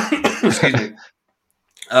 Excuse me.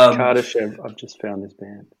 Kardashev, I've just found this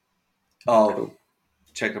band. Oh, cool.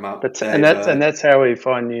 Check them out. And that's how we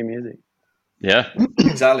find new music. Yeah,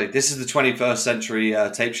 exactly. This is the 21st century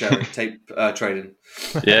tape trading.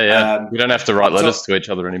 Yeah. We don't have to write letters to each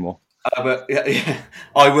other anymore. But yeah,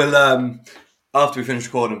 I will. After we finish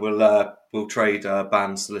recording, we'll trade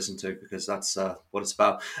bands to listen to because that's what it's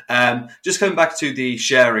about. Just coming back to the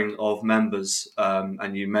sharing of members,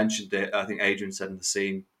 and you mentioned it. I think Adrian said in the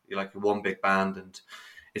scene, you're like one big band, and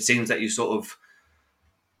it seems that you sort of,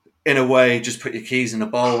 in a way, just put your keys in a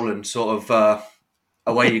bowl and sort of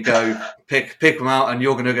away you go, pick them out, and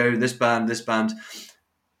you're going to go this band.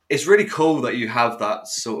 It's really cool that you have that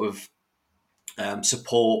sort of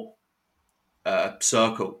support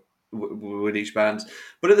circle with each band.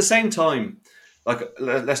 But at the same time, like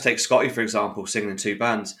let's take Scotty, for example, singing in two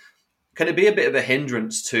bands. Can it be a bit of a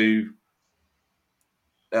hindrance to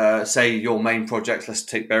say your main project, let's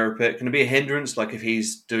take Burial Pit, can it be a hindrance? Like if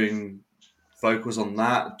he's doing vocals on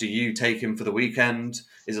that, do you take him for the weekend?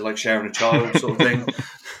 Is it like sharing a child sort of thing?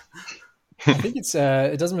 I think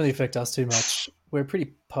it doesn't really affect us too much we're a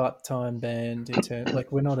pretty part-time band in terms,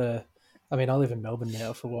 like we're not a. I mean, I live in Melbourne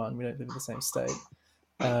now for one. We don't live in the same state.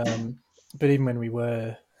 But even when we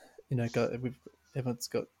were, you know, everyone's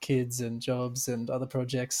got kids and jobs and other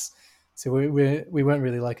projects, so we weren't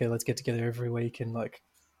really like let's get together every week and like,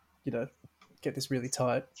 you know, get this really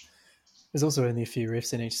tight. There's also only a few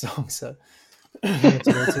riffs in each song, so not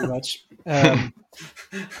to know too much.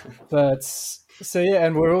 But so yeah,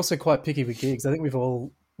 and we're also quite picky with gigs. I think we've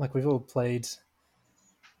all played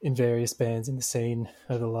in various bands in the scene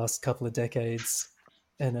over the last couple of decades,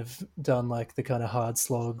 and have done like the kind of hard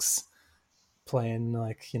slogs, playing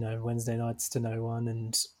like, you know, Wednesday nights to no one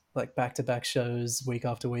and like back-to-back shows week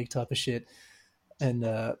after week type of shit. And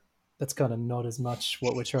that's kind of not as much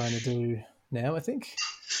what we're trying to do now, I think.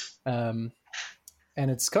 And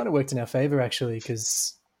it's kind of worked in our favor actually,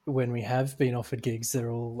 because when we have been offered gigs, they're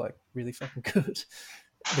all like really fucking good.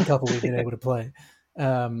 The couple we've been able to play.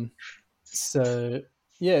 So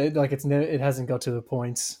yeah, like it hasn't got to the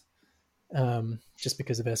point, just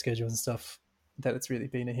because of our schedule and stuff, that it's really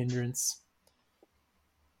been a hindrance.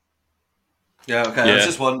 Yeah, okay. Yeah. I was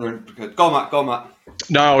just wondering. Go on, Matt.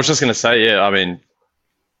 No, I was just going to say, yeah, I mean,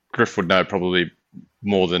 Griff would know probably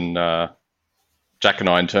more than Jack and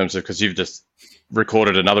I in terms of, because you've just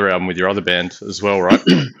recorded another album with your other band as well, right?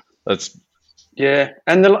 That's yeah,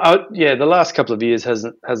 and the last couple of years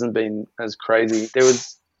hasn't been as crazy. There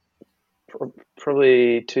was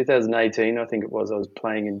probably 2018, I think it was. I was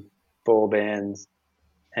playing in 4 bands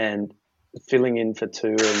and filling in for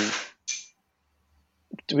 2.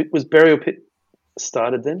 And was Burial Pit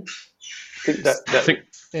started then? I think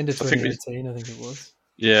end of 2018, I think it was.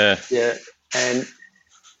 Yeah, and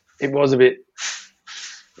it was a bit,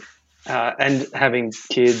 and having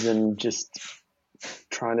kids and just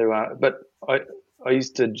trying to. But I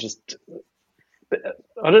used to just. But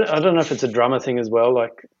I don't know if it's a drummer thing as well.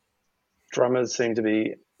 Like drummers seem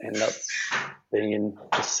to end up being in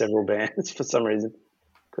just several bands for some reason.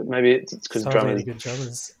 Maybe it's because drummers. Really good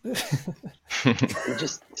drummers. You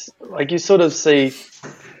just like you sort of see.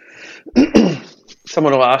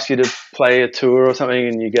 Someone will ask you to play a tour or something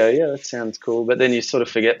and you go, yeah, that sounds cool. But then you sort of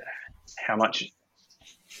forget how much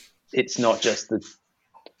it's not just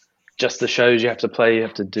the shows you have to play. You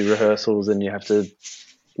have to do rehearsals and you have to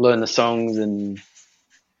learn the songs, and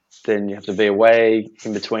then you have to be away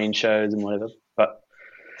in between shows and whatever. But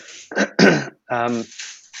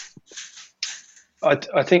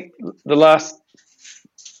I think the last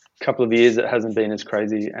couple of years it hasn't been as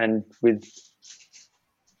crazy. And with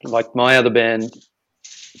like my other band,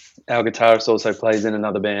 our guitarist also plays in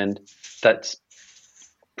another band that's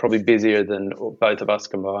probably busier than both of us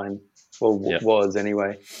combined, or was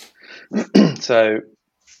anyway. So,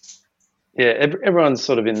 yeah, everyone's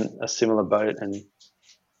sort of in a similar boat, and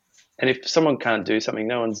if someone can't do something,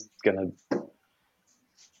 no one's gonna.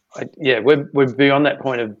 We're beyond that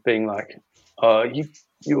point of being like, oh, you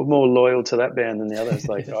were more loyal to that band than the others.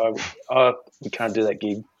 Like, oh, we can't do that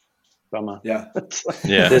gig. Bummer. Yeah.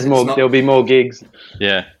 There's more. There'll be more gigs.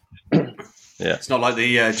 Yeah. Yeah. It's not like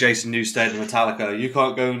the Jason Newsted and Metallica. You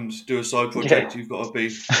can't go and do a side project. Yeah. You've got to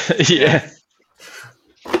be. Yeah.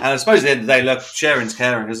 And I suppose at the end of the day, look, sharing's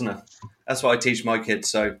caring, isn't it? That's what I teach my kids.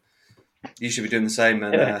 So you should be doing the same.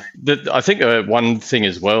 And I think one thing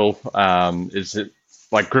as well is that,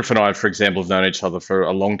 like Griff and I, for example, have known each other for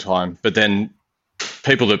a long time. But then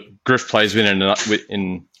people that Griff plays with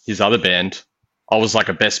in his other band, I was like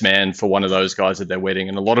a best man for one of those guys at their wedding.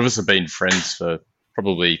 And a lot of us have been friends for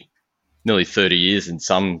probably nearly 30 years in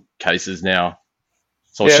some cases now.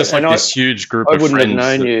 So it's just like this huge group of friends. I wouldn't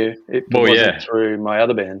have known you if it wasn't through my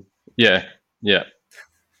other band. Yeah, yeah.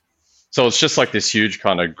 So it's just like this huge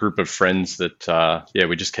kind of group of friends that,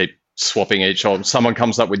 we just keep swapping each other. Someone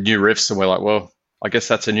comes up with new riffs and we're like, well, I guess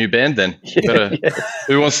that's a new band then.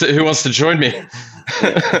 Who wants to join me?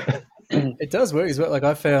 It does work as well. Like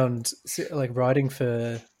I found like writing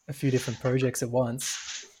for a few different projects at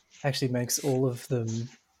once actually makes all of them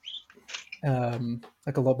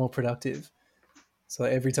like a lot more productive. So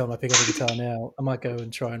like every time I pick up a guitar now, I might go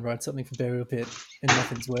and try and write something for Burial Pit and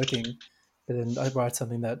nothing's working. But then I write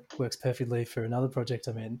something that works perfectly for another project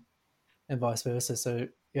I'm in, and vice versa. So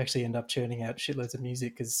you actually end up churning out shitloads of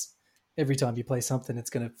music because every time you play something, it's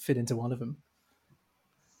going to fit into one of them.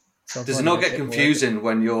 So does it not get confusing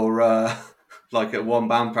when you're like at one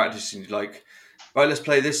band practice and you're like, right, let's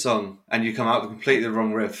play this song, and you come out with completely the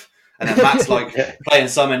wrong riff, and then Matt's like playing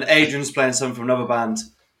some and Adrian's playing some from another band.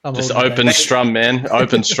 Just open strum, man.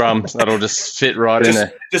 Open strum. That'll just fit right in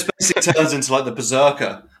there. Just basically turns into like the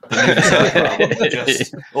Berserker.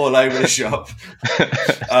 Just all over the shop.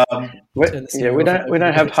 We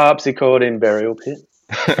don't have harpsichord in Burial Pit.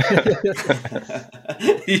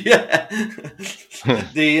 Yeah.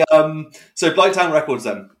 So Blighttown Records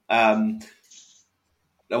then.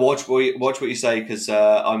 Now watch what you say, because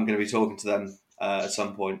I'm going to be talking to them at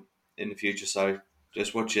some point in the future. So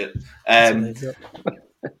just watch it. That's what they've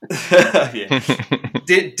got. Yeah.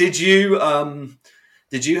 Did you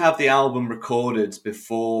have the album recorded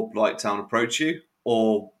before Blighttown approached you,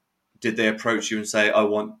 or did they approach you and say, "I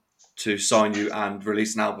want to sign you and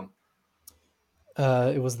release an album"?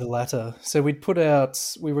 It was the latter. So we put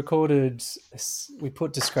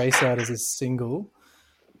Disgrace out as a single,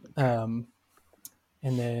 and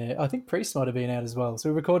I think Priest might have been out as well. So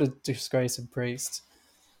we recorded Disgrace and Priest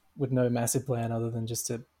with no massive plan other than just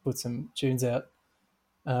to put some tunes out.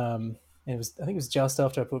 And I think it was just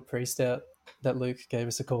after I put Priest out that Luke gave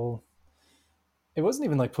us a call. It wasn't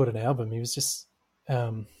even like put an album. He was just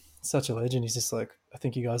such a legend. He's just like, I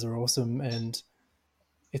think you guys are awesome, and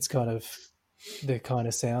it's kind of the kind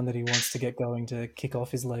of sound that he wants to get going to kick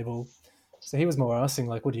off his label. So he was more asking,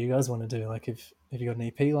 like, what do you guys want to do? Like, if you got an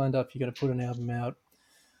EP lined up, you got to put an album out,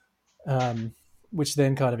 which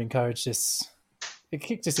then kind of encouraged us. It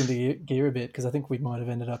kicked us into gear a bit, because I think we might have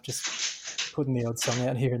ended up just putting the odd song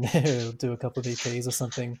out here and there, or do a couple of EPs or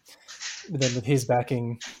something. But then with his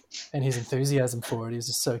backing and his enthusiasm for it, he was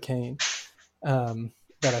just so keen.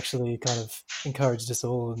 That actually kind of encouraged us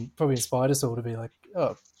all, and probably inspired us all to be like,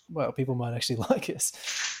 oh, well, people might actually like us.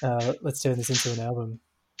 Let's turn this into an album.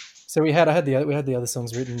 So we had the other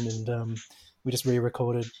songs written, and we just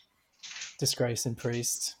re-recorded Disgrace and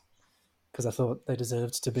Priest, because I thought they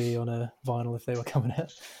deserved to be on a vinyl if they were coming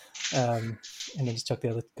out, and then just chuck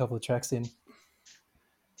the other couple of tracks in.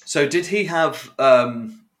 So did he have?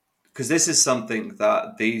 Because this is something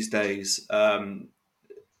that these days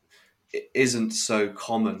isn't so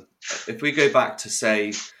common. If we go back to,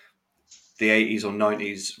 say, the 80s or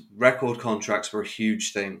 90s, record contracts were a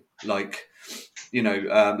huge thing. Like,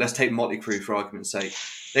 let's take Motley Crue for argument's sake.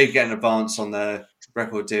 They'd get an advance on their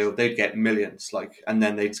record deal, they'd get millions, and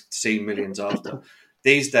then they'd see millions after.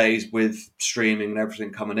 These days, with streaming and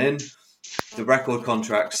everything coming in, the record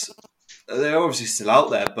contracts, they're obviously still out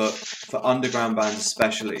there, but for underground bands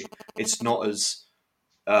especially, it's not as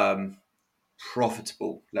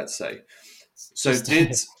profitable, let's say. So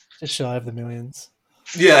just shy of the millions.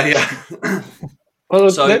 Yeah. Well,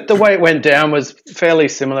 so, the way it went down was fairly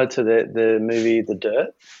similar to the movie The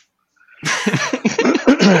Dirt.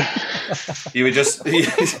 You were just...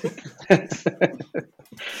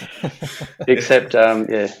 Except,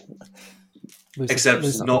 yeah. Except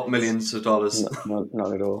not millions of dollars.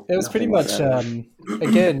 Not at all. It was pretty much,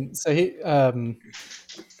 again, so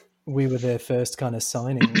we were their first kind of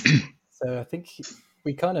signing. So I think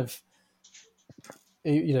we kind of,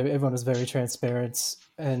 everyone was very transparent,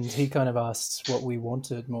 and he kind of asked what we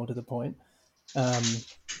wanted, more to the point,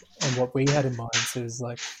 and what we had in mind. So it was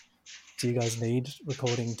like, do you guys need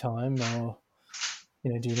recording time, or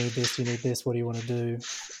do you need this, do you need this, what do you want to do?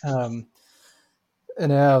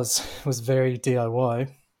 And ours was very DIY,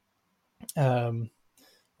 or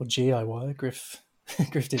GIY. Griff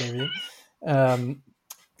did everything.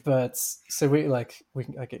 But so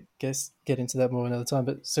I guess get into that more another time.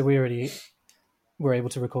 But so we already were able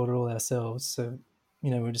to record it all ourselves. So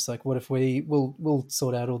we're just like, what if we'll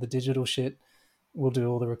sort out all the digital shit, we'll do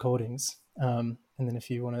all the recordings, and then if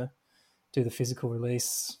you want to do the physical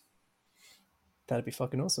release, that'd be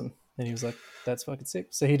fucking awesome. And he was like, that's fucking sick.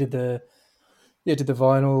 So he did the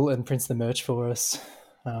vinyl and prints the merch for us.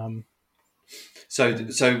 So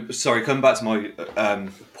sorry, coming back to my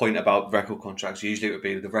point about record contracts, usually it would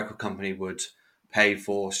be the record company would pay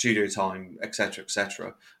for studio time,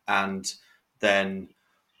 etc., and then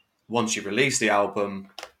once you release the album,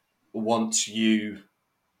 once you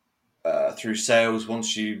through sales,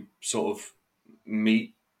 once you sort of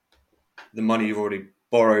meet the money you've already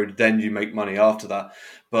borrowed, then you make money after that.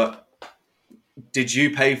 But did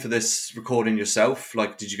you pay for this recording yourself?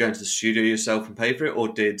 Like, did you go into the studio yourself and pay for it, or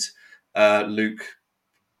did Luke?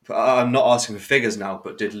 I'm not asking for figures now,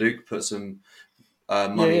 but did Luke put some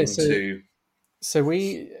money into? So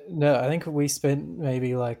I think we spent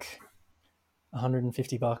maybe like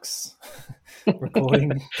 $150 recording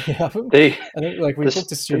the album. I think we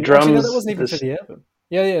booked a studio. Drums, actually, no, that wasn't even for the album.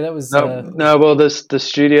 Yeah, that was no. Well, the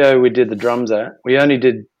studio we did the drums at, we only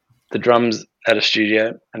did the drums at a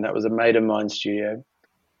studio, and that was a mate of mine studio.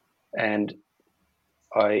 And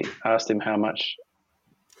I asked him how much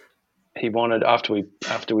he wanted after we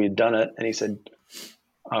had done it, and he said,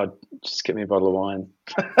 "Oh, just get me a bottle of wine."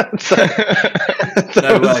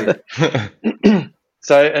 No way.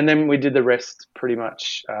 So, and then we did the rest pretty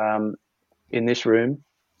much in this room,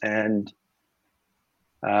 and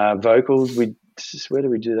vocals. We where do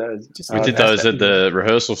we do those? Just We did those at the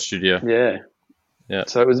rehearsal studio. Yeah. Yeah.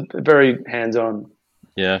 So it was very hands-on,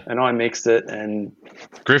 Yeah. and I mixed it, and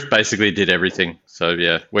Griff basically did everything. So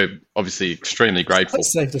yeah, we're obviously extremely grateful That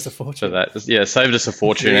saved us a for fortune. that. Yeah, saved us a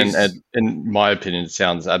fortune, and, Jeez. and in my opinion, it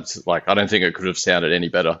sounds like I don't think it could have sounded any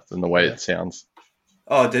better than the way Yeah. it sounds.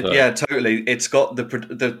 Oh, So- yeah, totally. It's got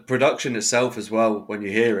the production itself as well. When you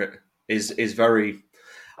hear it, is very.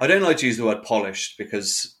 I don't like to use the word polished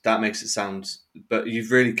because that makes it sound. But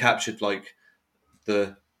you've really captured like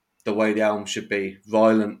the way the album should be,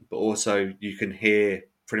 violent, but also you can hear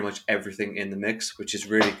pretty much everything in the mix, which is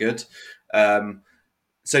really good.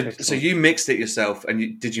 So Excellent. you mixed it yourself,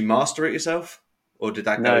 and did you master it yourself, or did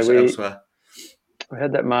that go No, elsewhere? we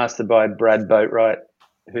had that mastered by Brad Boatwright,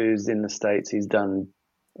 who's in the States. He's done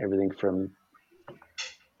everything from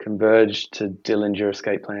Converge to Dillinger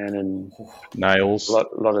Escape Plan and Nails. a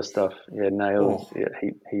lot of stuff. Yeah, Nails. Oh.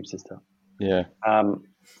 Yeah, heaps of stuff. Yeah.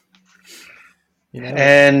 You know,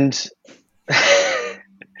 And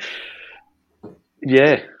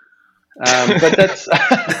yeah, but that's.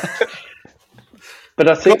 But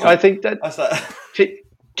I think that That's that.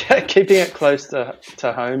 keeping it close to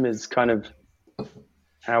home is kind of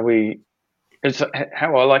it's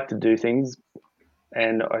how I like to do things,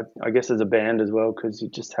 and I guess as a band as well, because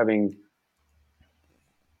you're just having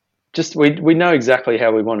we know exactly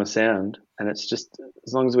how we want to sound, and it's just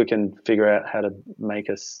as long as we can figure out how to make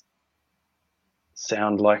us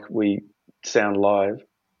sound like we sound live.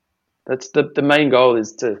 That's the main goal,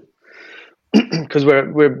 is to, because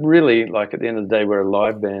we're really, like, at the end of the day, we're a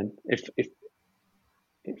live band. If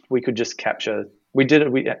we could just capture, we did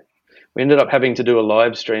it. We ended up having to do a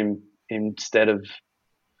live stream instead of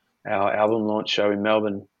our album launch show in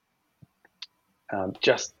Melbourne.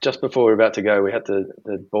 Just before we were about to go,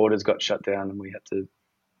 the borders got shut down and we had to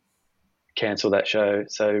cancel that show.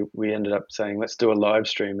 So we ended up saying, let's do a live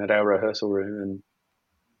stream at our rehearsal room. And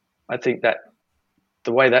I think that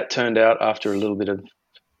the way that turned out after a little bit of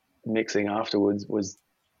mixing afterwards was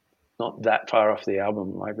not that far off the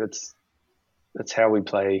album. Like, that's how we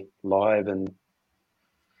play live, and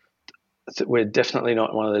we're definitely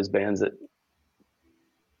not one of those bands that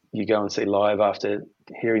you go and see live after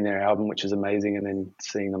hearing their album, which is amazing, and then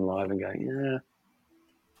seeing them live and going, yeah,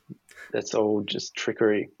 that's all just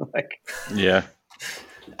trickery. Like, Yeah.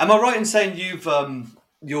 Am I right in saying you've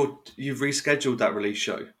rescheduled that release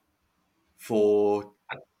show for?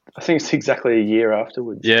 I think it's exactly a year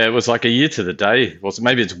afterwards. Yeah, it was like a year to the day.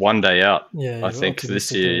 Maybe it's one day out. yeah, I think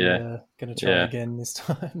this year, yeah. Going to try Yeah. again this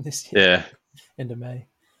time. This year, Yeah. end of May.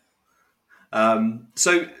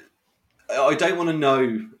 So I don't want to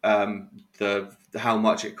know how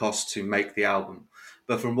much it costs to make the album,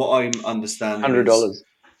 but from what I'm understanding, $100.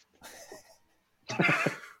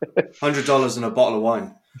 $100 and a bottle of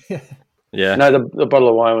wine. Yeah. No, the bottle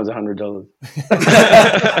of wine was $100.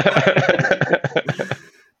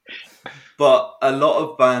 But a lot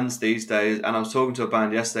of bands these days, and I was talking to a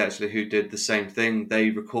band yesterday actually who did the same thing. They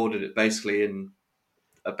recorded it basically in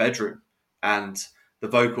a bedroom, and the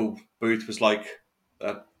vocal booth was like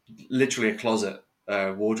literally a closet,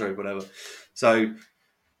 wardrobe, whatever. So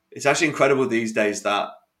it's actually incredible these days that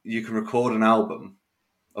you can record an album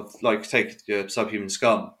of, like, take your Subhuman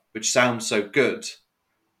Scum, which sounds so good,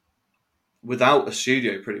 without a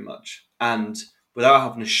studio pretty much, and without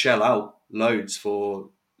having to shell out loads for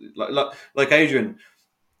like Adrian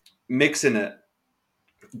mixing it.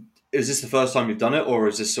 Is this the first time you've done it, or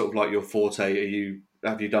is this sort of like your forte?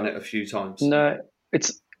 Have you done it a few times? No,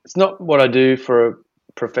 it's not what I do for a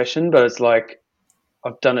profession, but it's like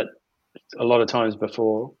I've done it a lot of times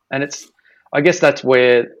before, and I guess that's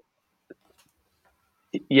where,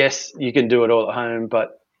 yes, you can do it all at home,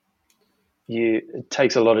 but it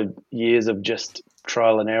takes a lot of years of just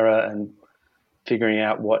trial and error and figuring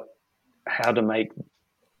out how to make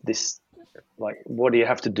this, like, what do you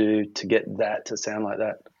have to do to get that to sound like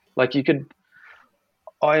that? Like,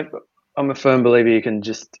 I'm a firm believer you can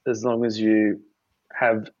just, as long as you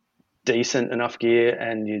have decent enough gear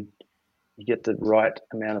and you get the right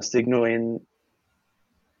amount of signal in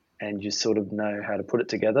and you sort of know how to put it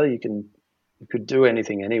together, you could do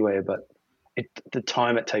anything anywhere, but the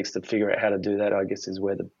time it takes to figure out how to do that, I guess, is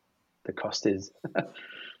where the cost is.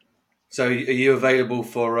 So are you available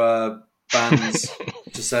for bands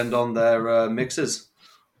to send on their mixes?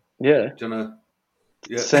 Yeah. Do you wanna,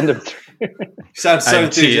 Send them through. You sound so Add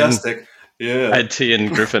enthusiastic. Yeah. Add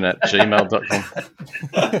Griffin at gmail.com.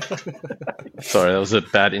 Sorry, that was a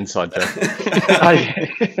bad inside joke.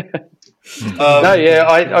 No, yeah,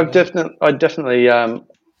 I definitely I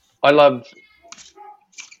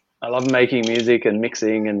love making music and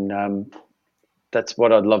mixing, and that's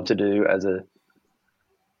what I'd love to do as a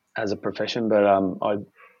as a profession, but I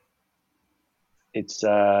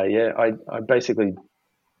basically,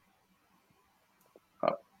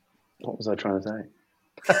 what was I trying to say?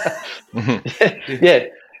 yeah,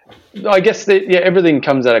 I guess everything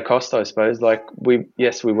comes at a cost, I suppose. Like we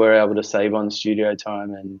were able to save on studio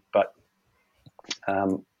time, but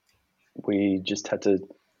we just had to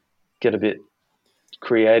get a bit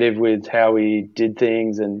creative with how we did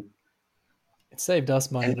things, and it saved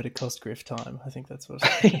us money, but it cost Griff time. I think that's what.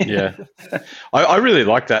 Yeah, I really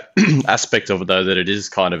like that aspect of it, though, that it is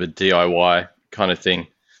kind of a DIY kind of thing.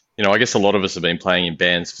 You know, I guess a lot of us have been playing in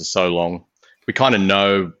bands for so long. We kind of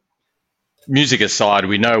know, music aside,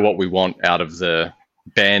 we know what we want out of the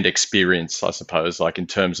band experience, I suppose, like in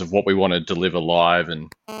terms of what we want to deliver live,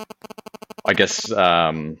 and I guess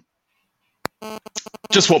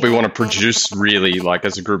just what we want to produce, really, like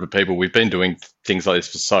as a group of people. We've been doing things like this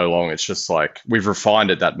for so long. It's just like we've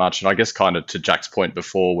refined it that much. And I guess kind of to Jack's point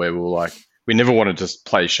before, where we were like, we never wanted to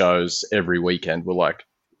play shows every weekend. We're like,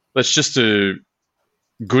 let's just do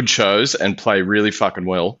good shows and play really fucking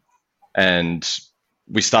well. And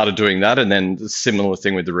we started doing that. And then the similar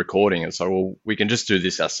thing with the recording. It's like, well, we can just do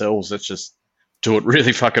this ourselves. Let's just do it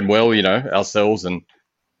really fucking well, you know, ourselves. And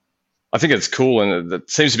I think it's cool, and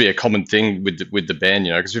that seems to be a common thing with the band,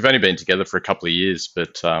 you know, because we've only been together for a couple of years,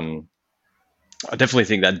 but I definitely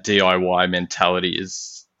think that DIY mentality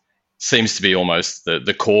seems to be almost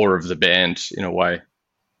the core of the band in a way.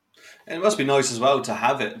 And it must be nice as well to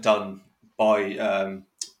have it done by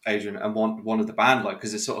Adrian and one of the band, like,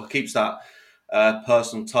 because it sort of keeps that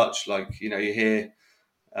personal touch. Like, you know, you hear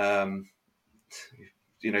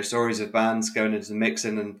stories of bands going into the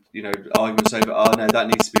mixing and, you know, arguments over, oh no, that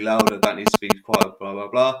needs to be louder, that needs to be quiet, blah, blah,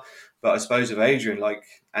 blah. But I suppose with Adrian, like,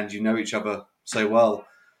 and you know each other so well,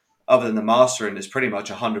 other than the mastering, it's pretty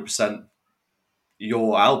much 100%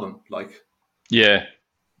 your album. Like, yeah,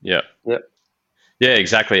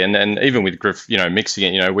 exactly. And then even with Griff, you know, mixing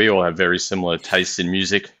it, you know, we all have very similar tastes in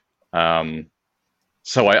music.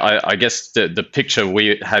 So I guess the picture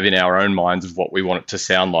we have in our own minds of what we want it to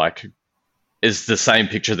sound like is the same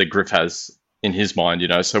picture that Griff has in his mind, you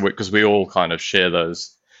know, so because we all kind of share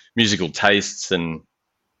those musical tastes, and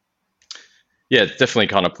yeah, it definitely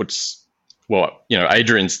kind of puts, well, you know,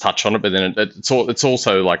 Adrian's touch on it, but then it's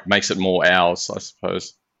also like makes it more ours, I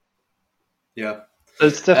suppose. Yeah.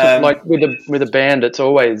 It's definitely like with a band, it's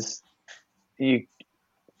always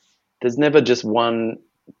there's never just one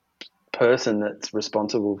person that's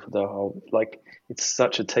responsible for the whole, like, it's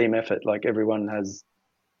such a team effort. Like everyone has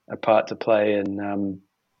a part to play, and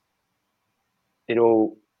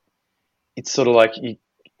it's sort of like you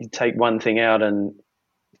take one thing out and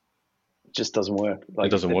it just doesn't work. Like,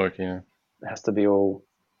 it doesn't work, yeah. It has to be all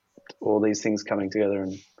these things coming together.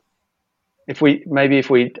 And if we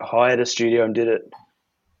hired a studio and did it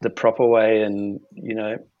the proper way, and, you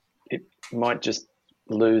know, it might just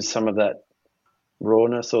lose some of that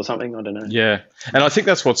rawness or something. I don't know. Yeah, and I think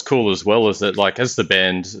that's what's cool as well, is that, like, as the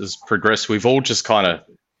band has progressed, we've all just kind of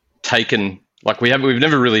taken, like, we've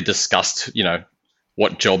never really discussed, you know,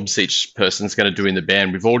 what jobs each person's going to do in the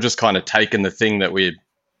band. We've all just kind of taken the thing that we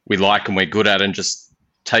like and we're good at, and just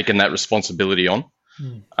taken that responsibility on.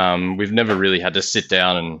 We've never really had to sit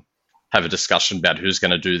down and have a discussion about who's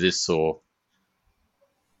going to do this, or,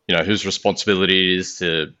 you know, whose responsibility it is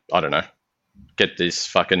to, I don't know, get this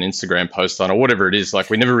fucking Instagram post on, or whatever it is. Like,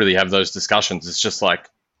 we never really have those discussions. It's just like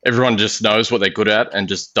everyone just knows what they're good at and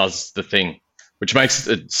just does the thing, which makes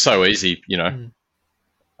it so easy, you know.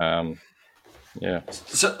 Yeah.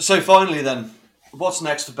 So finally, then, what's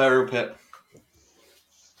next for Burial Pit?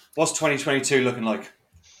 What's 2022 looking like?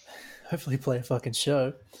 Hopefully, play a fucking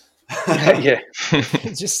show. Yeah.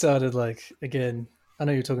 It just started, like, again. I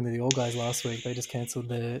know you were talking to the All Guys last week. They just cancelled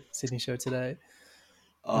their Sydney show today.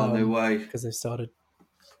 Oh, no way! Because they've started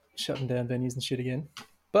shutting down venues and shit again.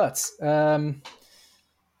 But well,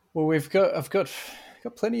 I've got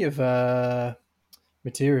plenty of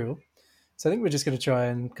material, so I think we're just going to try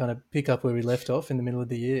and kind of pick up where we left off in the middle of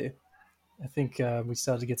the year. I think we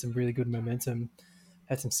started to get some really good momentum,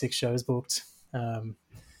 had some 6 shows booked.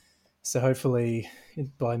 So hopefully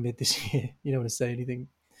by mid this year, you don't want to say anything,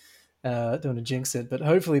 don't want to jinx it, but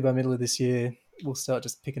hopefully by middle of this year, we'll start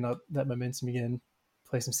just picking up that momentum again,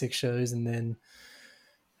 play some 6 shows, and then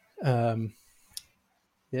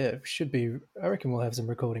should be, I reckon we'll have some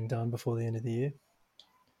recording done before the end of the year.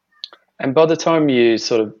 And by the time you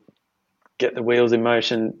sort of get the wheels in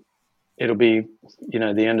motion, it'll be, you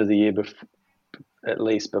know, the end of the year at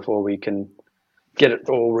least, before we can get it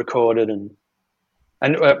all recorded. And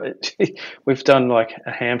we've done like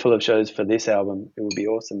a handful of shows for this album. It would be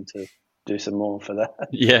awesome to do some more for that.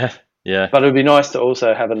 Yeah. Yeah. But it would be nice to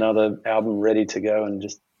also have another album ready to go, and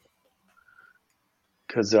just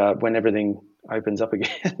because when everything opens up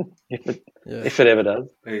again, if it ever does.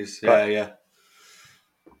 Please. But- Yeah.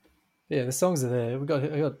 Yeah, the songs are there. I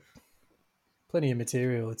got plenty of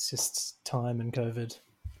material. It's just time and COVID.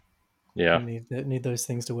 Yeah. We need those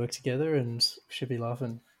things to work together, and we should be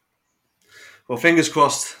laughing. Well, fingers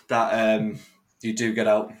crossed that you do get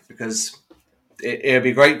out, because it'd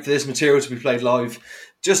be great for this material to be played live.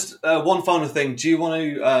 Just one final thing. Do you want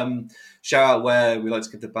to shout out where we like to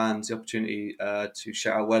give the bands the opportunity to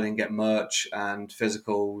shout out where they can get merch and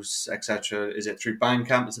physicals, etc.? Is it through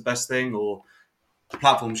Bandcamp is the best thing, or the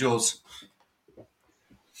platform's yours?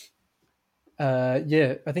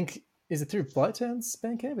 Yeah, I think, is it through Blighttown's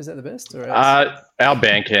Bandcamp? Is that the best? Or Our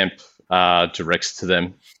Bandcamp directs to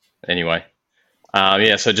them anyway.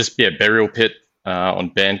 So just Burial Pit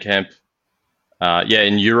on Bandcamp.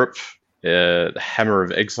 In Europe, Hammer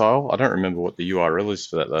of Exile. I don't remember what the URL is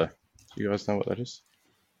for that though. Do you guys know what that is?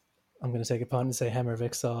 I'm going to take a punt and say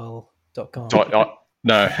hammerofexile.com.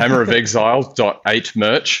 No,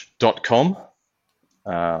 hammerofexile.8merch.com.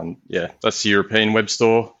 That's the European web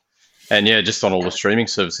store. And just on all the streaming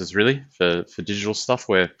services really for digital stuff.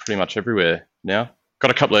 We're pretty much everywhere now.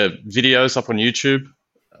 Got a couple of videos up on YouTube.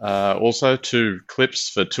 Also 2 clips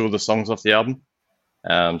for 2 of the songs off the album.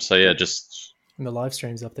 Just... And the live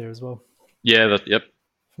stream's up there as well. Yeah,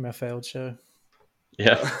 From our failed show.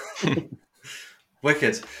 Yeah.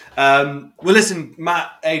 Wicked. Well, listen,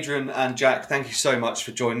 Matt, Adrian, and Jack, thank you so much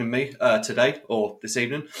for joining me today or this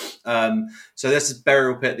evening. So this is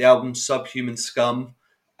Burial Pit, the album Subhuman Scum,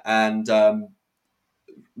 and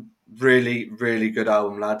really, really good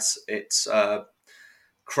album, lads. It's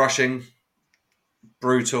crushing,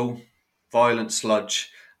 brutal, violent sludge,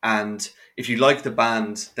 and if you like the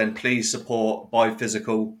band, then please support, buy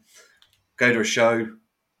physical, go to a show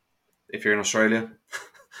if you're in Australia.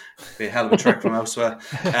 Be a hell of a trek from elsewhere.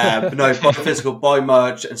 But no, buy physical, buy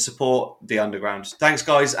merch, and support the underground. Thanks,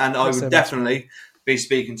 guys, and I would definitely be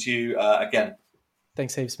speaking to you again.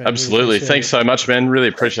 Thanks heaps, man. Absolutely. Really Thanks so much, man. Really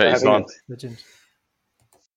appreciate your time. Legend.